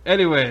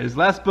 Anyways,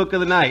 last book of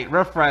the night,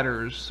 Rough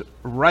Riders,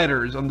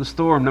 Riders on the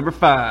Storm, number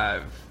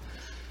 5.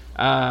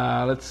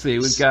 Let's see,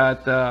 we've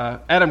got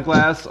Adam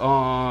Glass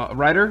on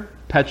writer,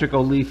 Patrick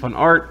O'Leaf on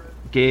art,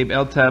 Gabe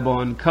Eltab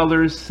on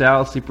colors,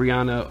 Sal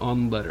Cipriano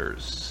on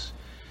letters.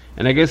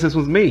 And I guess this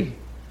was me.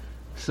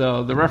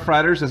 So the Rough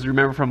Riders, as you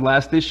remember from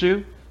last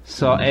issue,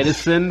 saw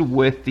Edison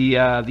with the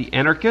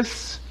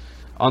anarchists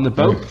on the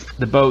boat.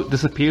 The boat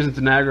disappears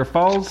into Niagara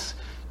Falls.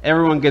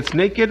 Everyone gets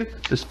naked.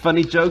 There's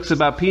funny jokes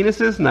about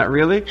penises, not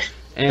really.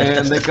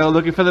 And they go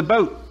looking for the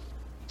boat.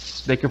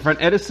 They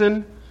confront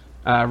Edison.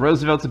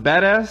 Roosevelt's a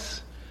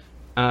badass.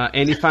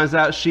 Andy finds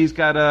out she's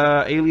got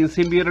a alien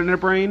symbiote in her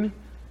brain.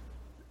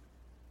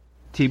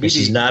 TBD. And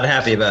she's not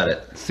happy about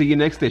it. See you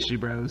next issue,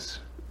 bros.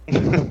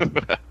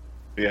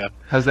 Yeah.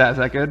 How's that? Is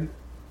that good?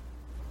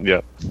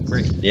 Yeah.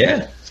 Great.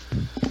 Yeah.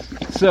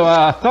 So,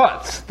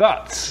 thoughts.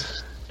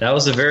 That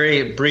was a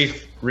very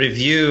brief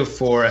review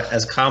for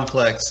as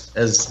complex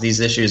as these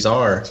issues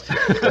are,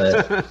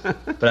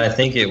 but I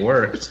think it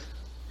worked.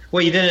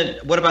 Well, you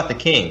didn't. What about the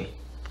king?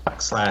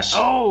 Slash.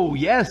 Oh,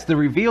 yes, the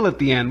reveal at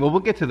the end. Well, we'll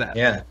get to that.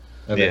 Yeah.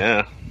 Okay.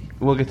 Yeah.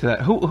 We'll get to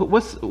that.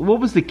 What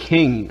was the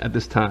king at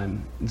this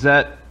time? Is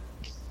that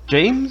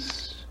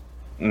James?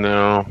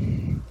 No.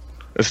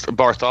 It's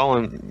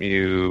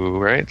Bartholomew,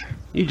 right?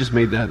 You just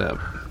made that up.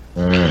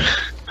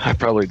 I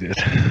probably did.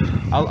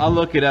 I'll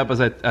look it up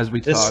as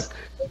we talk.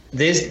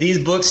 These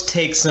books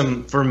take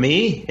some. For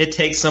me, it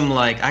takes some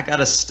like I got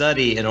to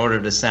study in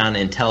order to sound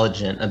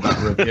intelligent about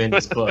reviewing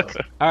this book.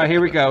 All right,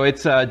 here we go.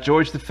 It's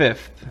George V.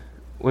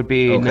 would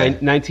be Okay.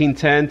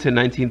 1910 to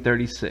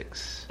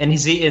 1936. And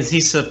is he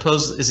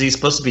supposed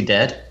to be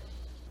dead?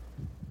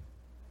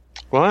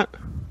 What?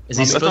 Is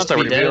he That's supposed not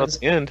to the be reveal dead? at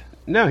the end.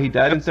 No, he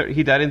died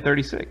in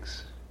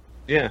 36.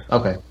 Yeah.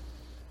 Okay.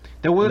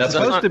 The one that's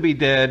That's supposed not- to be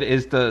dead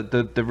is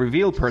the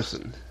reveal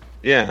person.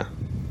 Yeah.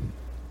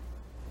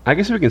 I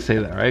guess we can say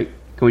that, right?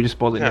 Can we just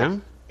spoil it Yeah.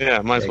 now? Yeah,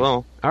 might as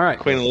well. All right.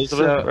 Queen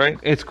Elizabeth, So, right?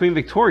 It's Queen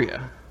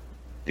Victoria,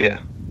 Yeah.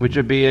 which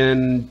would be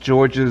in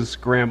George's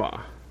grandma,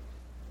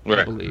 I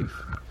Right. believe.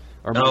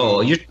 Or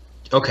Oh, maybe-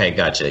 okay,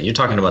 gotcha. You're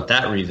talking about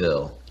that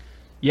reveal.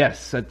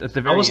 yes, at the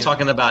very I was end.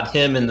 talking about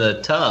him in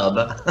the tub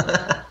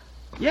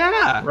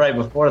Yeah, right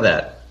before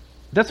that.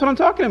 that's what I'm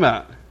talking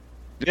about.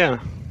 Yeah.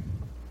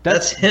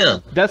 That's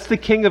him, That's the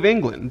King of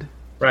England,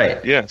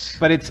 right? Yes.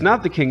 but it's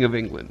not the King of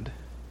England.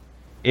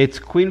 It's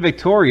Queen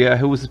Victoria,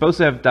 who was supposed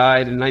to have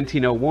died in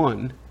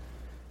 1901.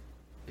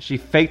 She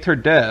faked her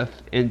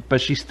death, but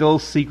she's still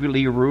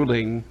secretly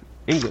ruling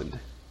England.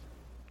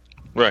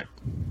 Right.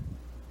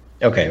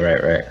 Okay,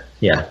 right.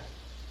 Yeah.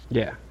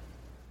 Yeah,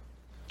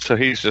 So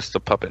he's just a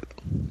puppet.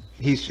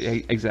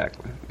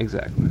 exactly.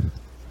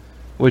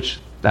 Which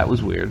that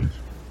was weird.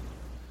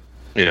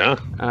 Yeah.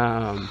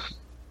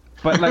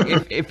 But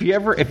like, if you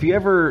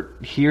ever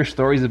hear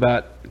stories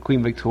about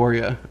Queen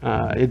Victoria,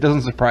 it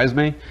doesn't surprise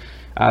me.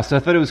 So I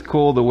thought it was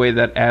cool the way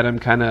that Adam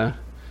kind of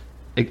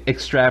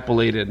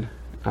extrapolated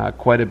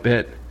quite a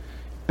bit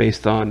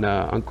based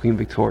on Queen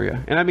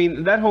Victoria. And I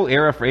mean, that whole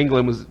era for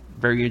England was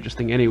very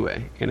interesting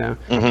anyway. You know,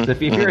 So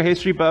if you're a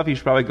history buff, you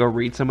should probably go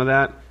read some of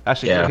that.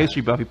 Actually, if you're a Yeah.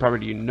 history buff, you probably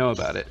didn't know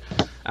about it.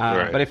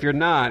 Right. But if you're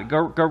not,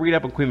 go read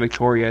up on Queen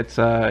Victoria.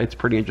 It's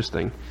pretty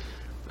interesting.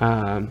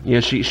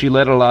 She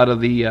led a lot of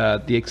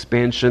the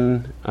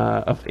expansion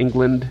of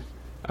England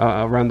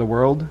around the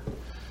world.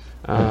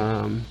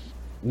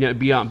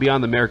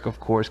 Beyond America, of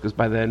course, because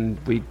by then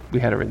we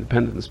had our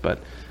independence. But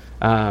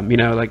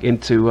like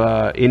into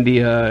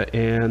India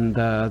and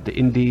the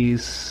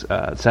Indies,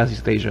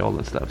 Southeast Asia, all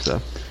that stuff.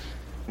 So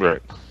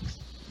Right.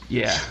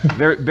 yeah,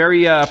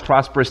 very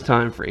prosperous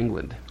time for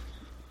England.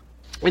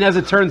 And as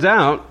it turns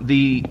out,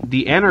 the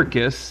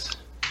anarchists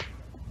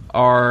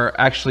are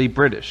actually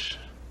British.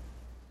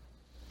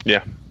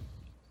 Yeah.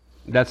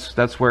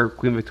 That's where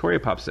Queen Victoria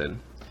pops in,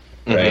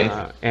 Right.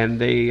 and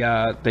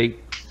they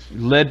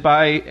led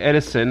by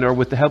Edison, or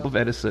with the help of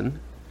Edison,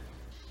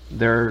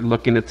 they're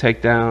looking to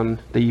take down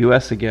the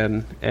U.S.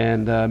 again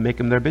and make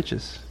them their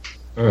bitches.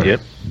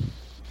 Yep.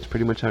 That's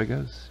pretty much how it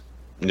goes.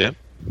 Yep.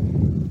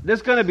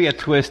 There's gonna be a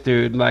twist,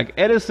 dude. Like,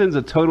 Edison's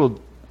a total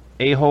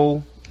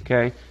a-hole.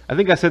 Okay, I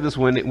think I said this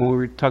when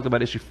we talked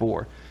about issue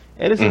 4.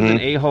 Edison's an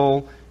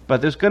a-hole,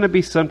 but there's gonna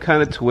be some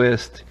kind of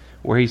twist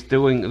where he's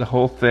doing the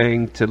whole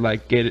thing to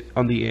like get it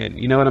on the end.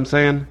 You know what I'm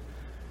saying?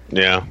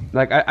 Yeah.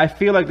 Like, I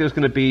feel like there's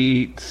gonna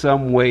be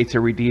some way to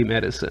redeem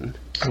Edison.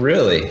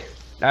 Really?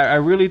 I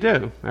really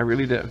do. I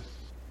really do.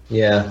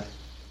 Yeah.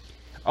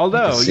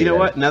 Although, see you know that.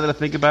 what? Now that I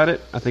think about it,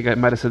 I think I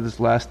might have said this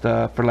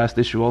for last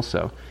issue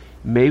also.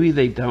 Maybe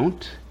they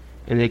don't,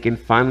 and they can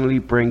finally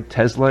bring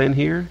Tesla in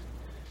here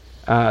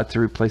to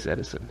replace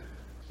Edison.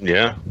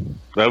 Yeah.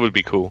 That would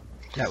be cool.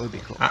 That would be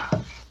cool.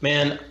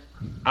 Man,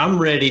 I'm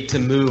ready to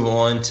move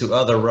on to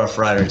other Rough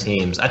Rider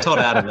teams. I told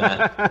Adam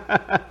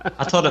that.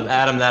 I told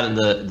Adam that in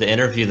the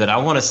interview, that I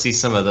want to see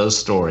some of those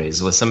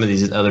stories with some of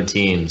these other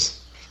teams.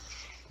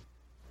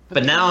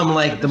 But now I'm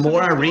like, the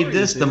more I read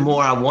this, the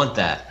more I want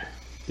that.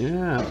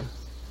 Yeah.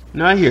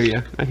 No, I hear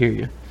you. I hear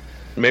you.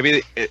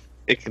 Maybe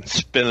it can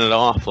spin it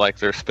off like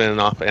they're spinning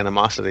off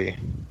Animosity.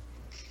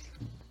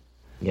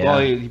 Yeah.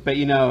 Well, but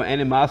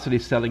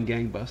Animosity's selling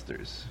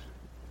gangbusters.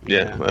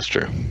 Yeah, that's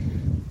true.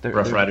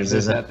 Rough Riders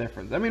there's isn't. that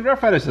difference. I mean,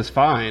 Rough Riders is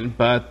fine,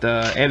 but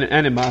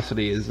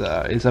Animosity is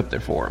up there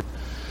for him.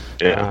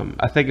 Yeah.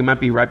 I think it might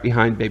be right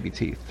behind Baby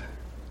Teeth.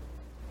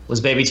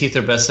 Was Baby Teeth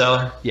their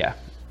bestseller? Yeah.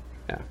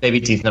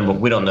 Baby Teeth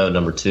we don't know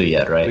number 2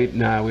 yet, right? We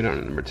don't know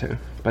number 2,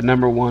 but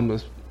number 1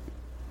 was.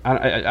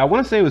 I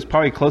want to say it was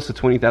probably close to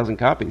 20,000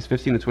 copies,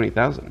 15 to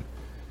 20,000.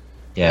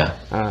 Yeah.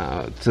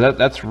 So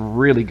that's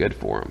really good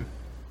for him.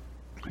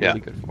 Really Yeah.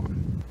 good for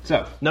him.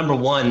 So, Number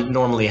 1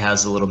 normally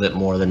has a little bit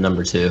more than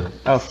number 2.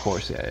 of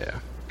course, yeah.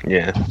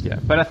 Yeah.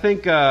 But I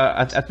think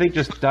I think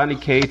just Donny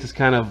Cates is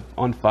kind of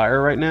on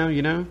fire right now.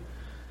 You know,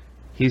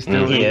 he's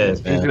doing. He is,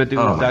 he's man. going to do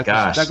Oh my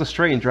gosh. Doctor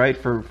Strange, right?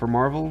 For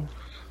Marvel.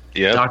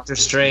 Yeah. Doctor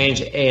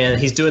Strange, and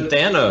he's doing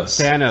Thanos.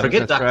 Forget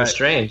that's Doctor right.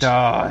 Strange.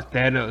 Oh,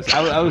 Thanos.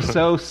 I was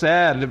so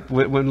sad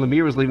when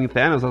Lemire was leaving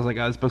Thanos. I was like,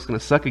 oh, this book's going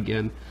to suck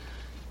again.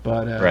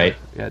 But Right.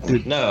 yeah,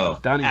 dude. No,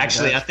 Donnie's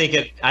actually, the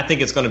I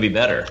think it's going to be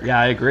better. Yeah,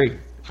 I agree.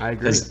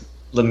 Because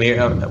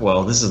Lemire,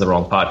 well, this is the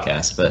wrong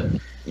podcast, but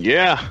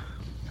Yeah.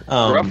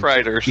 Rough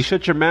Riders. You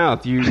shut your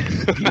mouth. You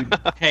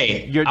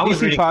hey, your I was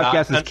DC reading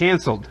podcast is God,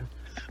 canceled.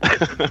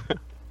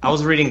 I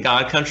was reading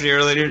God Country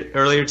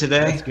earlier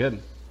today. That's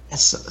good.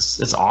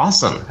 It's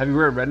awesome. Have you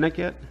read Redneck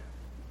yet?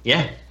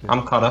 Yeah,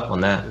 I'm caught up on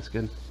that. That's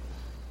good.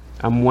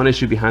 I'm 1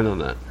 issue behind on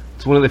that.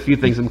 It's one of the few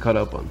things I'm caught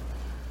up on.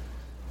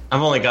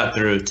 I've only got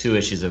through 2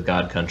 issues of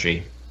God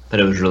Country, but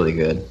it was really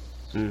good.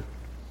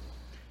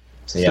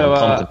 So yeah, So,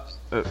 I'm pumped.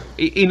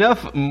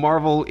 enough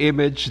Marvel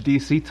Image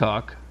DC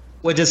talk.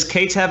 Wait, does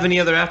Cates have any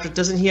other after?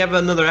 Doesn't he have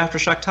another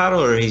Aftershock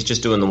title, or he's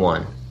just doing the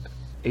one?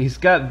 He's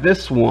got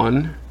this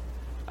one.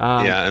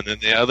 Yeah, and then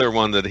the other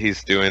one that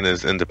he's doing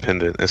is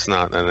independent. It's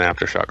not an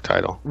Aftershock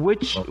title.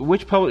 Which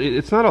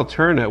it's not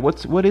Alterna.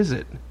 What is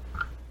it?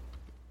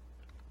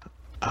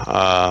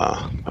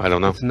 I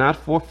don't know. It's not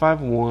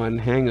 451.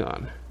 Hang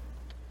on.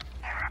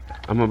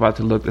 I'm about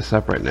to look this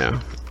up right now.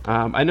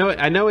 I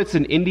know it's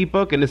an indie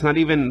book, and it's not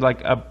even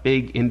like a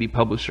big indie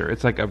publisher.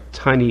 It's like a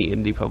tiny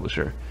indie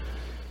publisher.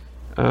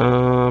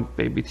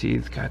 Baby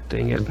Teeth. God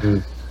dang it. Mm-hmm.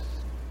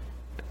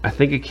 I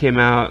think it came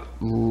out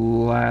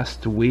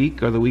last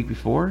week or the week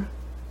before.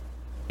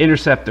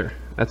 Interceptor.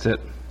 That's it.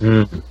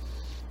 Mm.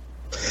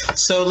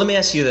 So let me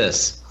ask you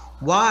this.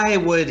 Why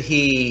would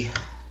he...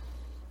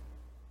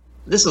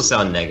 This will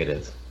sound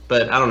negative,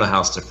 but I don't know how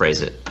else to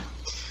phrase it.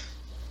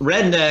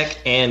 Redneck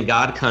and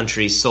God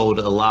Country sold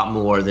a lot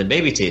more than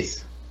Baby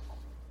Teeth.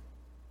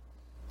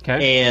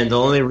 Okay. And the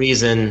only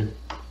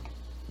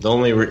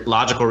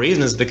logical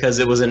reason is because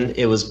it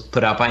was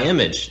put out by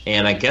Image.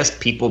 And I guess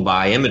people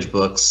buy Image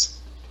books...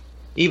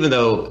 Even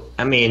though,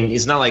 I mean,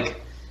 it's not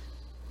like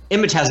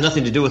Image has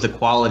nothing to do with the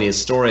quality of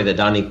story that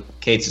Donny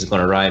Cates is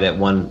going to write at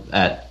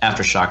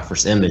Aftershock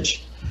versus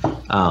Image.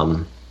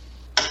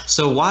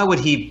 So why would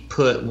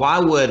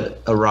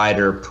a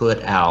writer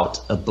put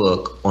out a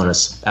book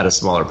at a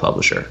smaller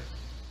publisher,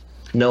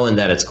 knowing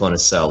that it's going to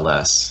sell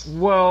less?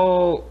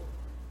 Well,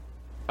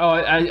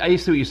 I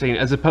see what you're saying,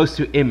 as opposed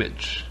to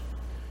Image.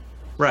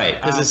 Right,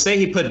 because to say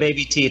he put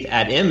Baby Teeth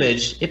at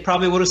Image, it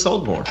probably would have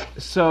sold more.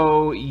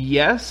 So,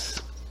 yes.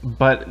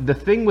 But the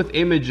thing with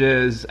Image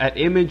is, at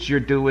Image,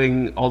 you're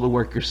doing all the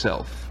work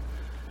yourself.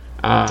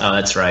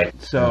 That's right.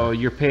 So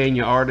you're paying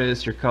your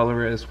artist, your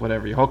colorist,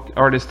 whatever, your whole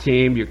artist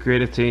team, your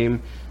creative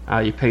team.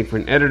 You're paying for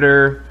an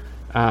editor.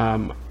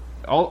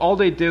 All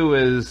they do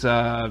is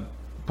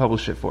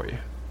publish it for you.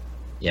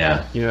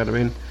 Yeah. You know what I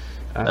mean?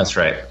 That's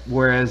right.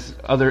 Whereas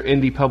other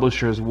indie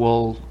publishers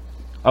will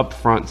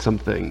upfront some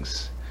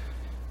things.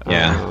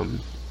 Yeah.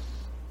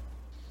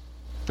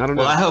 I don't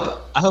know.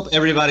 Well, I hope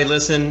everybody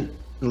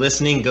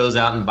listening goes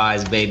out and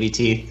buys Baby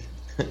Teeth,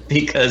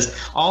 because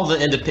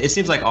it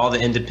seems like all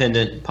the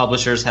independent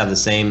publishers have the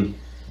same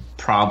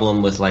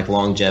problem with like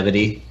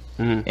longevity,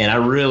 and I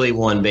really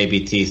want Baby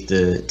Teeth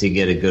to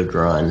get a good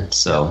run.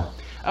 So,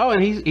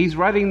 and he's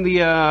writing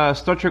the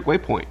Star Trek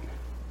Waypoint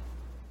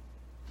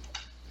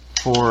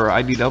for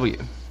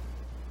IDW.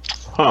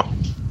 Huh.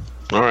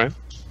 All right.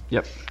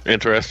 Yep.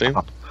 Interesting.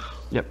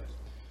 Yep.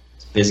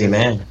 Busy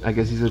man. I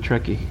guess he's a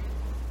Trekkie.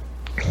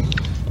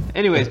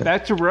 Anyways,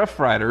 back to Rough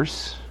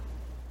Riders.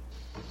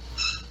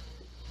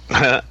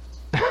 Yeah.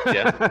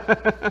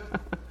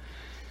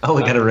 Oh,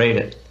 we gotta rate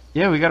it.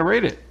 Yeah, we gotta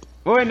rate it.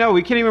 Oh wait, no,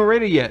 we can't even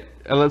rate it yet.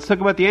 Let's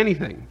talk about the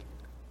anything.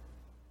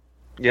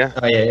 Yeah.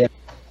 Oh yeah.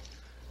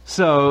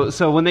 So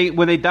when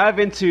they dive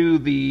into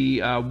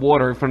the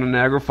water from the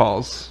Niagara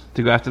Falls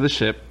to go after the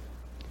ship,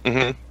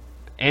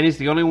 Annie's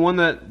the only one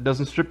that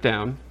doesn't strip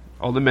down.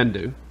 All the men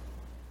do,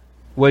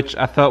 which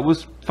I thought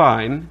was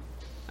fine.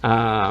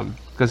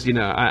 Because,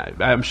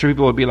 I'm sure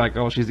people would be like,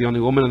 oh, she's the only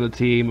woman on the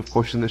team. Of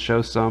course, she's going to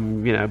show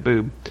some,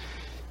 boob.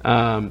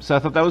 So I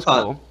thought that was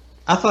cool.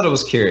 I thought it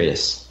was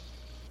curious.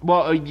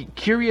 Well,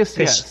 curious,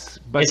 yes.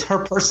 But it's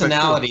her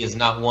personality is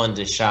not one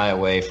to shy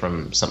away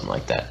from something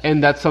like that.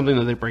 And that's something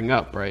that they bring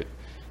up, right?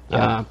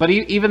 Yeah. But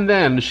even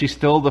then, she's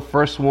still the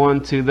first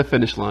one to the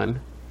finish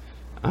line.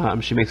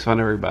 She makes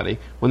fun of everybody.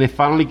 When they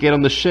finally get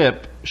on the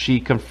ship, she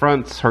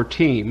confronts her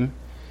team,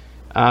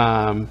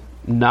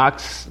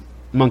 knocks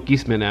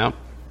Monkey-Smith out,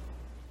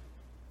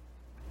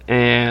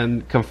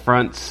 and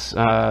confronts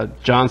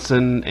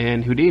Johnson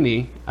and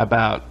Houdini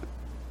about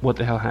what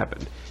the hell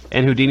happened.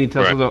 And Houdini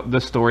tells her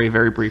the story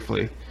very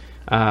briefly.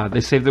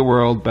 They saved the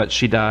world, but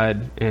she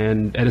died,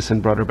 and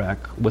Edison brought her back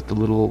with the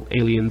little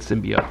alien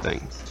symbiote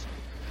thing.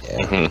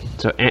 Yeah.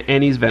 So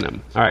Annie's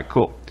Venom. All right,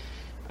 cool.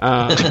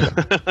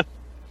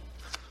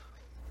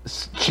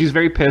 She's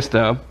very pissed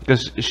though,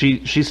 because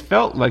she's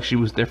felt like she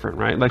was different,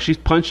 right? Like she's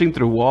punching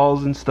through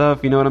walls and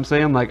stuff. You know what I'm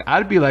saying? Like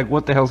I'd be like,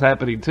 "What the hell's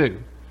happening?" too.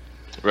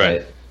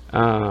 Right.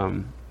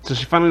 So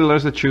she finally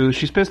learns the truth.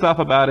 She's pissed off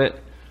about it,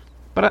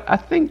 but I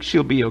think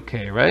she'll be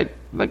okay, right?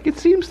 Like it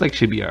seems like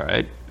she'll be all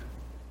right.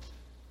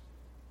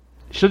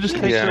 She'll just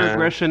take her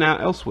aggression out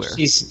elsewhere.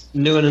 She's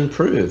new and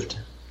improved.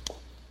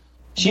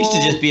 She used to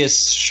just be a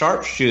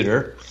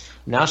sharpshooter.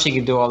 Now she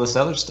can do all this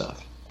other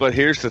stuff. But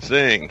here's the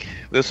thing.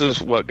 This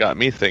is what got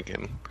me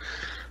thinking.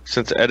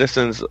 Since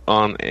Edison's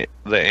on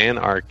the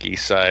Anarchy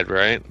side,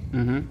 right?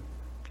 Mm-hmm.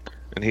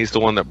 And he's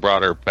the one that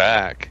brought her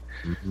back.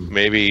 Mm-hmm.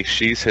 Maybe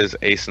she's his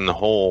ace in the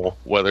hole,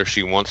 whether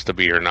she wants to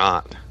be or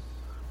not.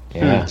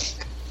 Yeah.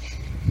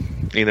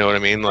 You know what I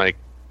mean? Like,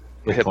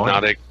 Good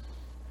hypnotic,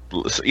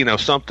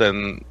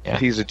 something. Yeah.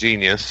 He's a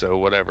genius, so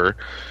whatever.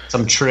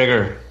 Some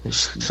trigger.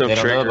 Some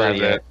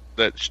trigger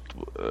that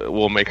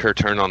will make her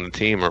turn on the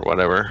team or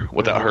whatever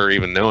without her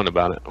even knowing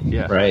about it.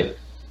 Yeah. Right.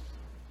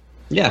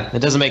 Yeah, it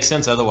doesn't make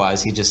sense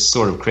otherwise. He just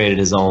sort of created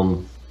his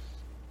own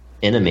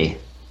enemy.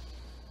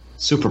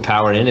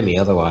 superpowered enemy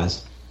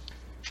otherwise.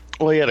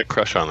 Well, he had a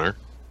crush on her.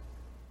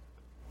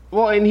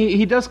 Well, and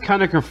he does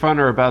kind of confront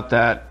her about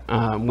that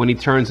when he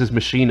turns his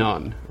machine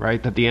on,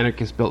 right? That the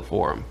Anarchist built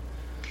for him.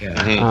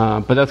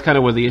 Yeah. But that's kind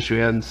of where the issue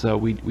ends. So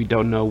we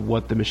don't know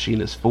what the machine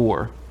is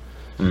for.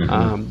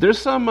 There's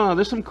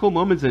some cool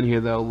moments in here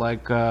though,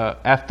 like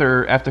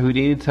after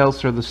Houdini tells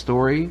her the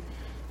story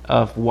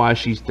of why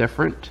she's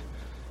different.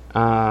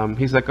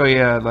 He's like, oh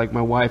yeah, like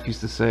my wife used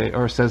to say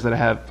or says that I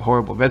have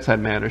horrible bedside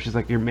manner. She's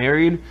like, you're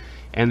married,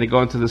 and they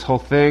go into this whole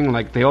thing.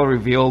 Like they all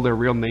reveal their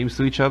real names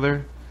to each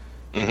other,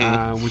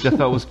 which I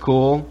thought was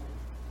cool.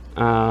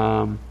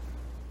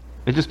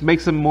 It just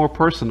makes them more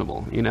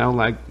personable, you know.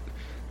 Like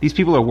these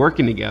people are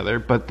working together,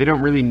 but they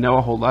don't really know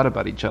a whole lot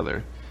about each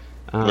other.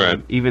 Right.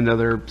 Even though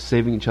they're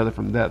saving each other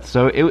from death.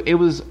 So it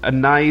was a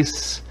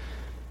nice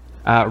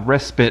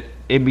respite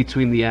in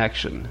between the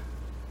action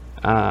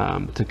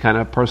to kind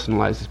of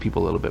personalize these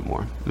people a little bit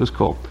more. It was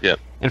cool. Yeah.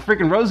 And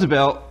freaking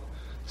Roosevelt,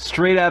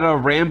 straight out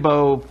of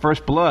Rambo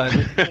First Blood,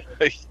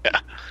 Yeah.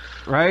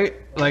 right?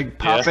 Like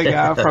popping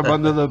out from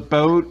under the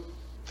boat,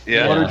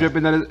 Yeah. water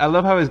dripping down his... I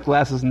love how his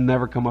glasses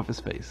never come off his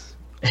face.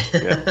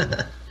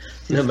 Yeah.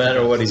 No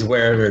matter what he's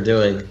wearing or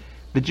doing.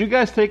 Did you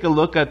guys take a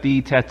look at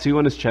the tattoo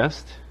on his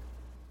chest?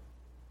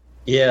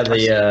 Yeah,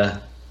 the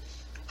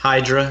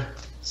Hydra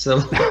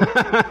symbol.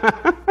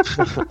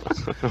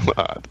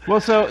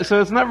 Well, so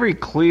it's not very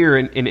clear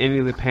in any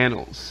of the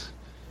panels,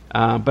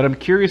 but I'm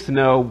curious to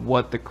know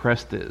what the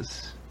crest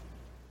is.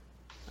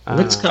 It I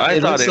looks thought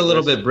it a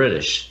little was- bit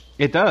British.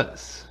 It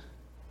does.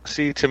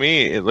 See, to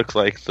me, it looks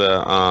like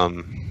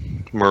the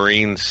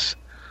Marines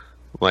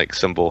like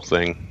symbol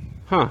thing,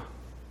 Huh.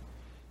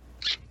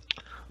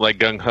 like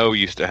Gung Ho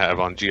used to have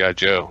on GI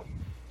Joe,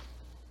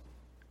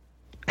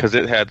 because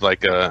it had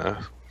like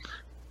a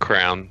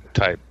crown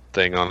type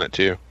thing on it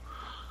too.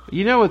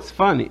 You know what's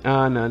funny?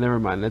 No, never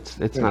mind. It's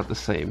not the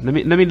same. Let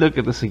me look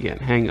at this again.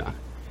 Hang on.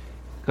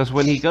 Because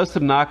when he goes to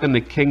knock on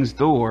the king's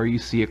door, you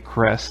see a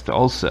crest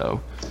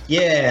also.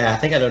 Yeah, I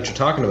think I know what you're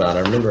talking about.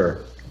 I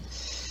remember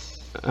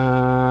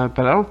But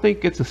I don't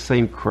think it's the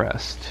same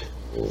crest.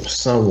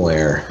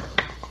 somewhere.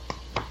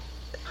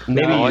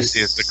 Maybe All I you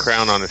see is the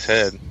crown on his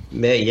head.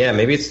 Maybe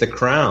it's the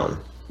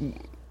crown.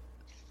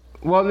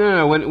 Well,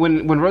 no.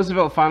 When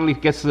Roosevelt finally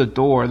gets to the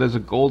door, there's a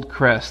gold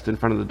crest in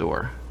front of the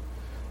door.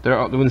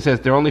 When it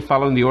says they're only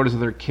following the orders of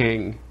their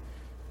king.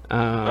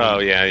 Oh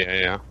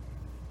yeah.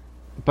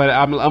 But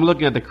I'm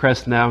looking at the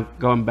crest now,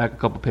 going back a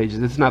couple pages.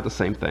 It's not the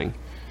same thing.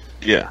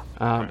 Yeah.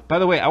 By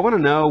the way, I want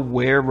to know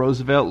where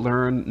Roosevelt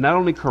learned not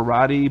only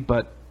karate,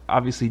 but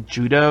obviously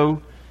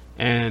judo,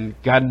 and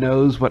God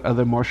knows what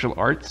other martial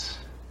arts.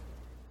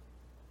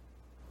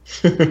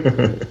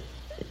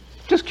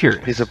 Just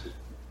curious. He's a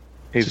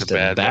Just a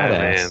bad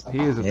badass. man. He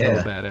is a Yeah.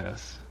 total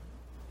badass.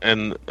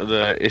 And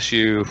the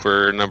issue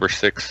for number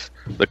 6,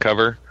 the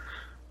cover,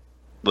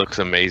 looks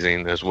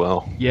amazing as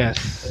well.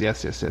 Yes.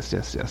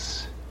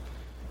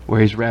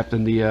 Where he's wrapped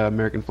in the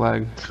American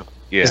flag.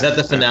 Yeah. Is that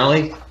the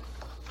finale?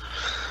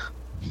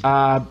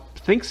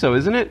 Think so,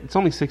 isn't it? It's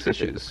only 6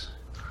 issues.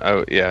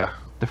 Oh yeah.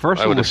 The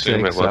first I one would was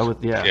assume 6. it was. So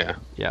Yeah.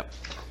 Yeah.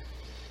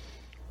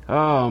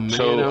 Oh man.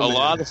 So oh, a man.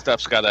 lot of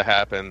stuff's got to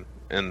happen.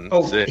 And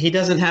Oh, he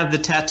doesn't have the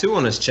tattoo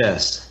on his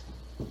chest.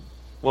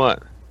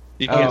 what?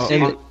 You can't Oh, see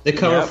And it. the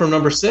cover Yep. from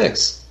number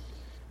 6.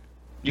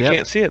 You Yep.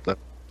 can't see it though,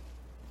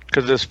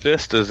 because his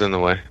fist is in the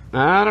way.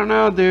 I don't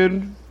know,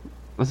 dude.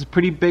 That's a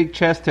pretty big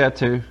chest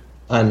tattoo.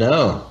 I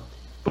know.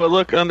 But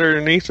look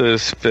underneath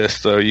his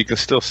fist, though. You can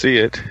still see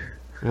it.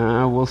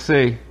 We'll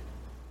see.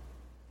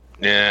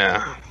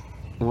 Yeah.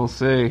 We'll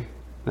see.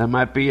 That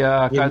might be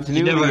a You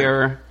continuity never-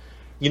 error.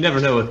 You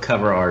never know with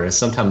cover artists.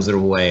 Sometimes they're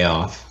way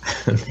off.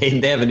 they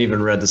haven't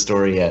even read the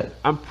story yet.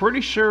 I'm pretty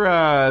sure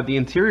the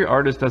interior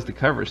artist does the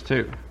covers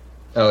too.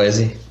 Oh, is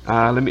he?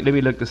 Let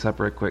me look this up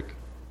real quick.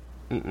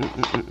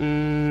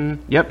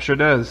 Yep, sure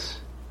does.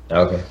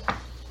 Okay.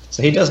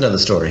 So he does know the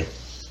story.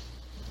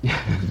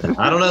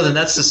 I don't know. Then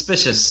that's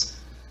suspicious.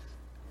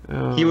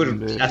 Oh, He would.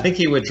 man. I think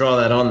he would draw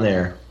that on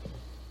there.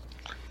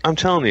 I'm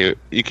telling you,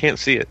 you can't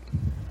see it.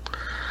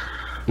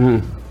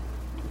 I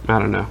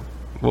don't know.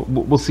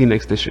 We'll see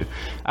next issue.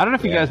 I don't know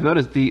if you Yeah. guys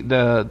noticed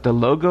the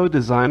logo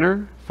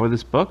designer for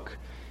this book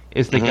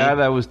is the guy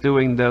that was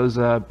doing those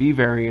B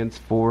variants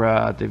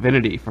for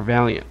Divinity for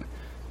Valiant.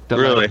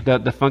 Really?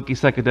 The funky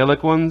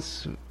psychedelic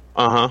ones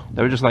Uh huh.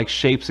 that were just like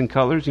shapes and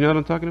colors. You know what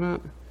I'm talking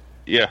about?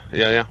 Yeah.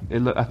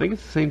 I think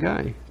it's the same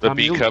guy. The Tom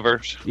B Mueller.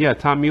 covers. Yeah,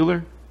 Tom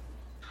Mueller.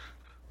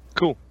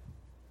 Cool.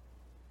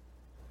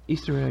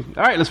 Easter egg.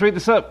 All right, let's rate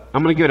this up.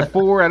 I'm going to give it a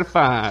 4 out of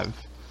 5.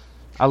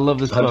 I love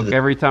this I'll do book the-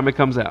 every time it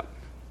comes out.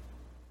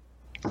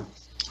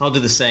 I'll do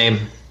the same.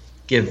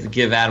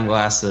 Give Adam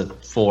Glass a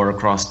 4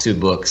 across 2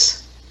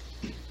 books.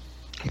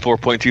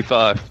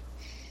 4.25.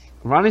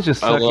 Ronnie's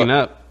just I sucking love-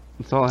 up.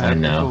 That's all I I have.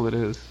 That's know. all it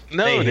is.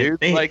 No, They- dude.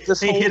 They, like this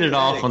they whole hit it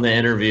off thing. on the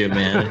interview,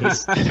 man.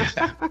 He's,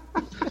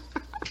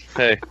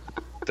 Hey,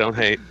 don't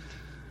hate.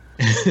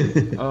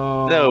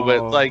 Oh. No,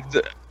 but like,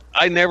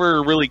 I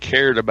never really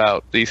cared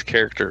about these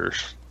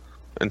characters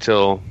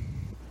until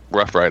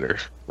Rough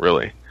Riders,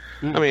 really.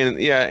 I mean,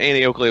 yeah,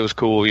 Annie Oakley was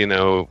cool.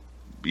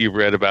 You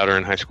read about her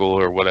in high school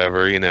or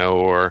whatever,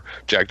 or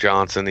Jack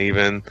Johnson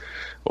even,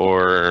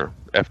 or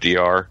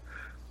FDR.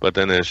 But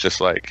then it's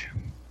just like,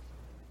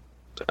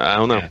 I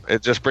don't know. Yeah.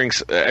 It just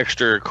brings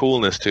extra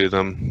coolness to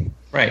them.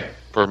 Right.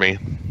 For me.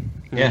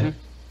 Yeah. Mm-hmm.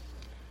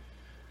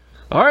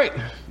 All right.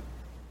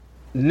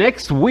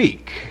 Next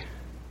week,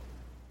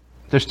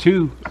 there's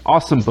 2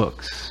 awesome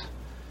books.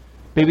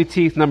 Baby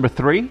Teeth number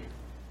 3.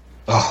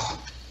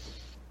 Oh.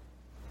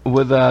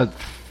 With a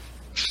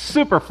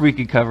super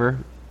freaky cover.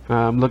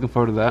 I'm looking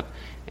forward to that.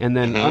 And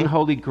then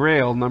Unholy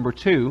Grail number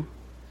 2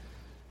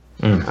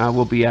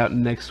 will be out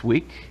next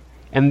week.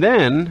 And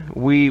then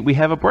we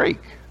have a break.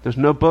 There's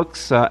no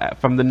books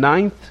from the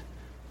 9th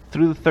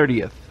through the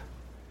 30th.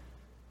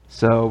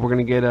 So we're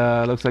going to get,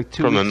 looks like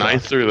 2 from weeks the 9th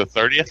off. through the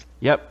 30th?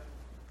 Yep.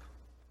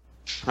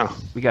 Oh.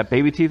 We got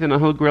Baby Teeth and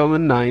Unholy Grail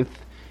on the 9th.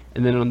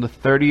 And then on the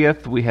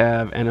 30th, we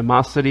have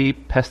Animosity,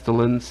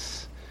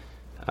 Pestilence.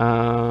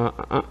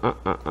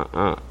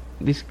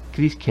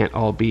 These can't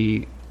all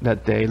be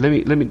that day.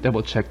 Let me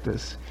double check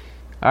this.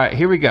 All right,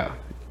 here we go.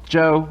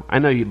 Joe, I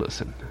know you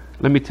listen.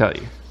 Let me tell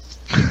you.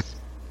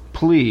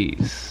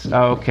 Please.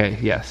 Oh, okay.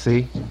 Yeah.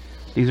 See,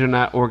 these are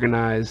not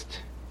organized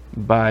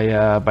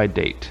by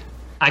date.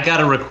 I got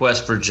a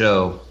request for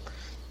Joe.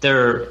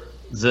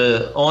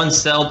 The on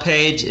sale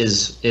page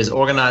is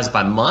organized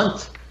by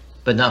month,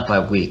 but not by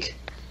week.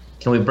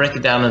 Can we break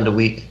it down into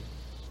week?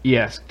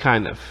 Yes,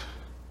 kind of.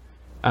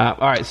 All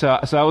right. So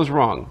I was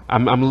wrong.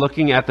 I'm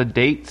looking at the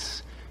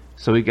dates.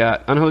 So we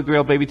got Unholy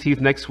Grail, Baby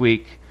Teeth next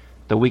week.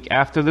 The week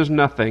after, there's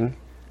nothing.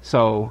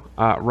 So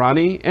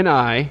Ronnie and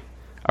I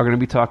are going to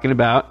be talking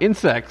about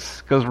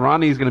insects because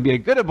Ronnie's going to be a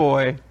good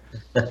boy.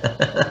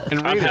 And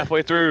I'm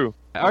halfway through.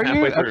 Are you?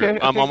 Halfway through. Okay,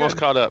 I'm almost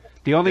caught up.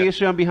 The only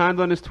issue I'm behind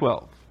on is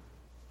 12.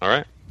 All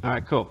right. All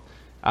right, cool.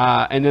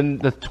 And then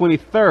the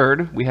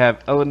 23rd, we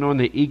have Eleanor and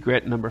the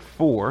Egret number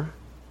 4.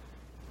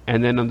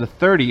 And then on the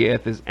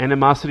 30th is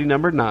Animosity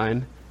number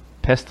 9,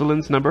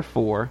 Pestilence number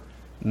 4,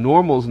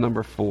 Normals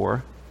number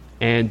 4,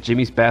 and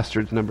Jimmy's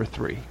Bastards number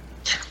 3.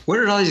 Where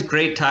did all these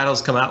great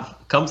titles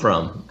come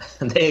from?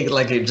 They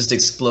it just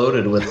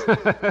exploded with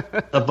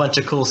a bunch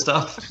of cool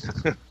stuff.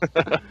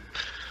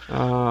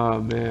 Oh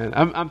man,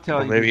 I'm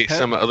telling you. Maybe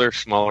some other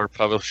smaller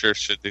publishers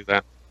should do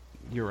that.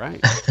 You're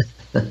right.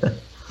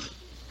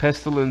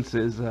 Pestilence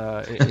is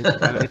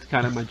it's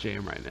kind of my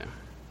jam right now.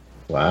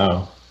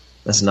 Wow,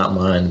 that's not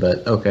mine,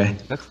 but okay.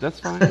 That's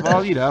fine.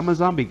 Well, I'm a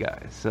zombie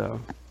guy,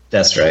 so.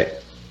 That's right.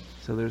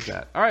 So there's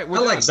that. All right, I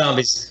like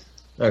zombies.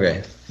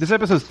 Okay. This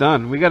episode's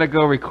done. We got to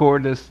go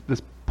record this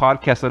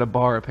podcast at a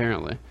bar,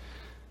 apparently.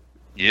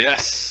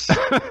 Yes.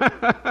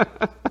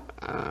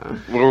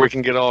 Where we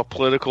can get all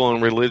political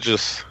and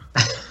religious.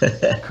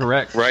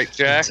 Correct. Right,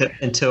 Jack?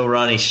 Until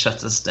Ronnie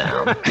shuts us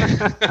down.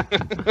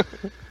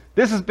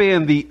 This has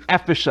been the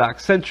Aftershock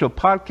Central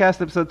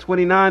Podcast, episode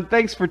 29.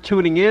 Thanks for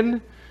tuning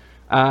in.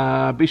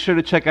 Be sure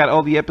to check out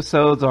all the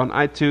episodes on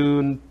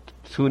iTunes,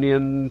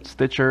 TuneIn,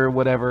 Stitcher,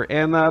 whatever,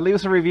 and leave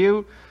us a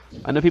review.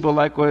 I know people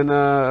like when,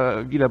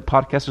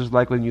 podcasters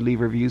like when you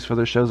leave reviews for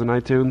their shows on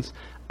iTunes.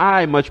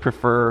 I much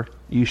prefer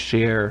you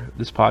share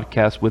this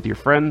podcast with your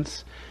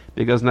friends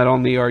because not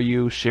only are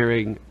you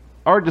sharing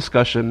our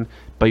discussion,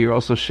 but you're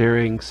also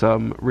sharing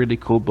some really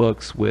cool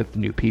books with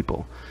new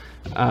people.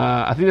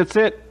 I think that's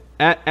it.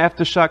 At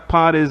Aftershock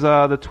Pod is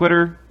the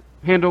Twitter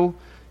handle.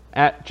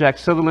 At Jack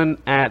Sutherland.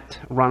 At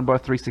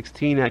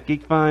RonBar316. At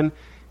GeekVine.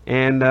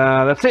 And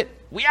that's it.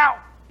 We out.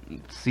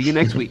 See you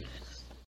next week.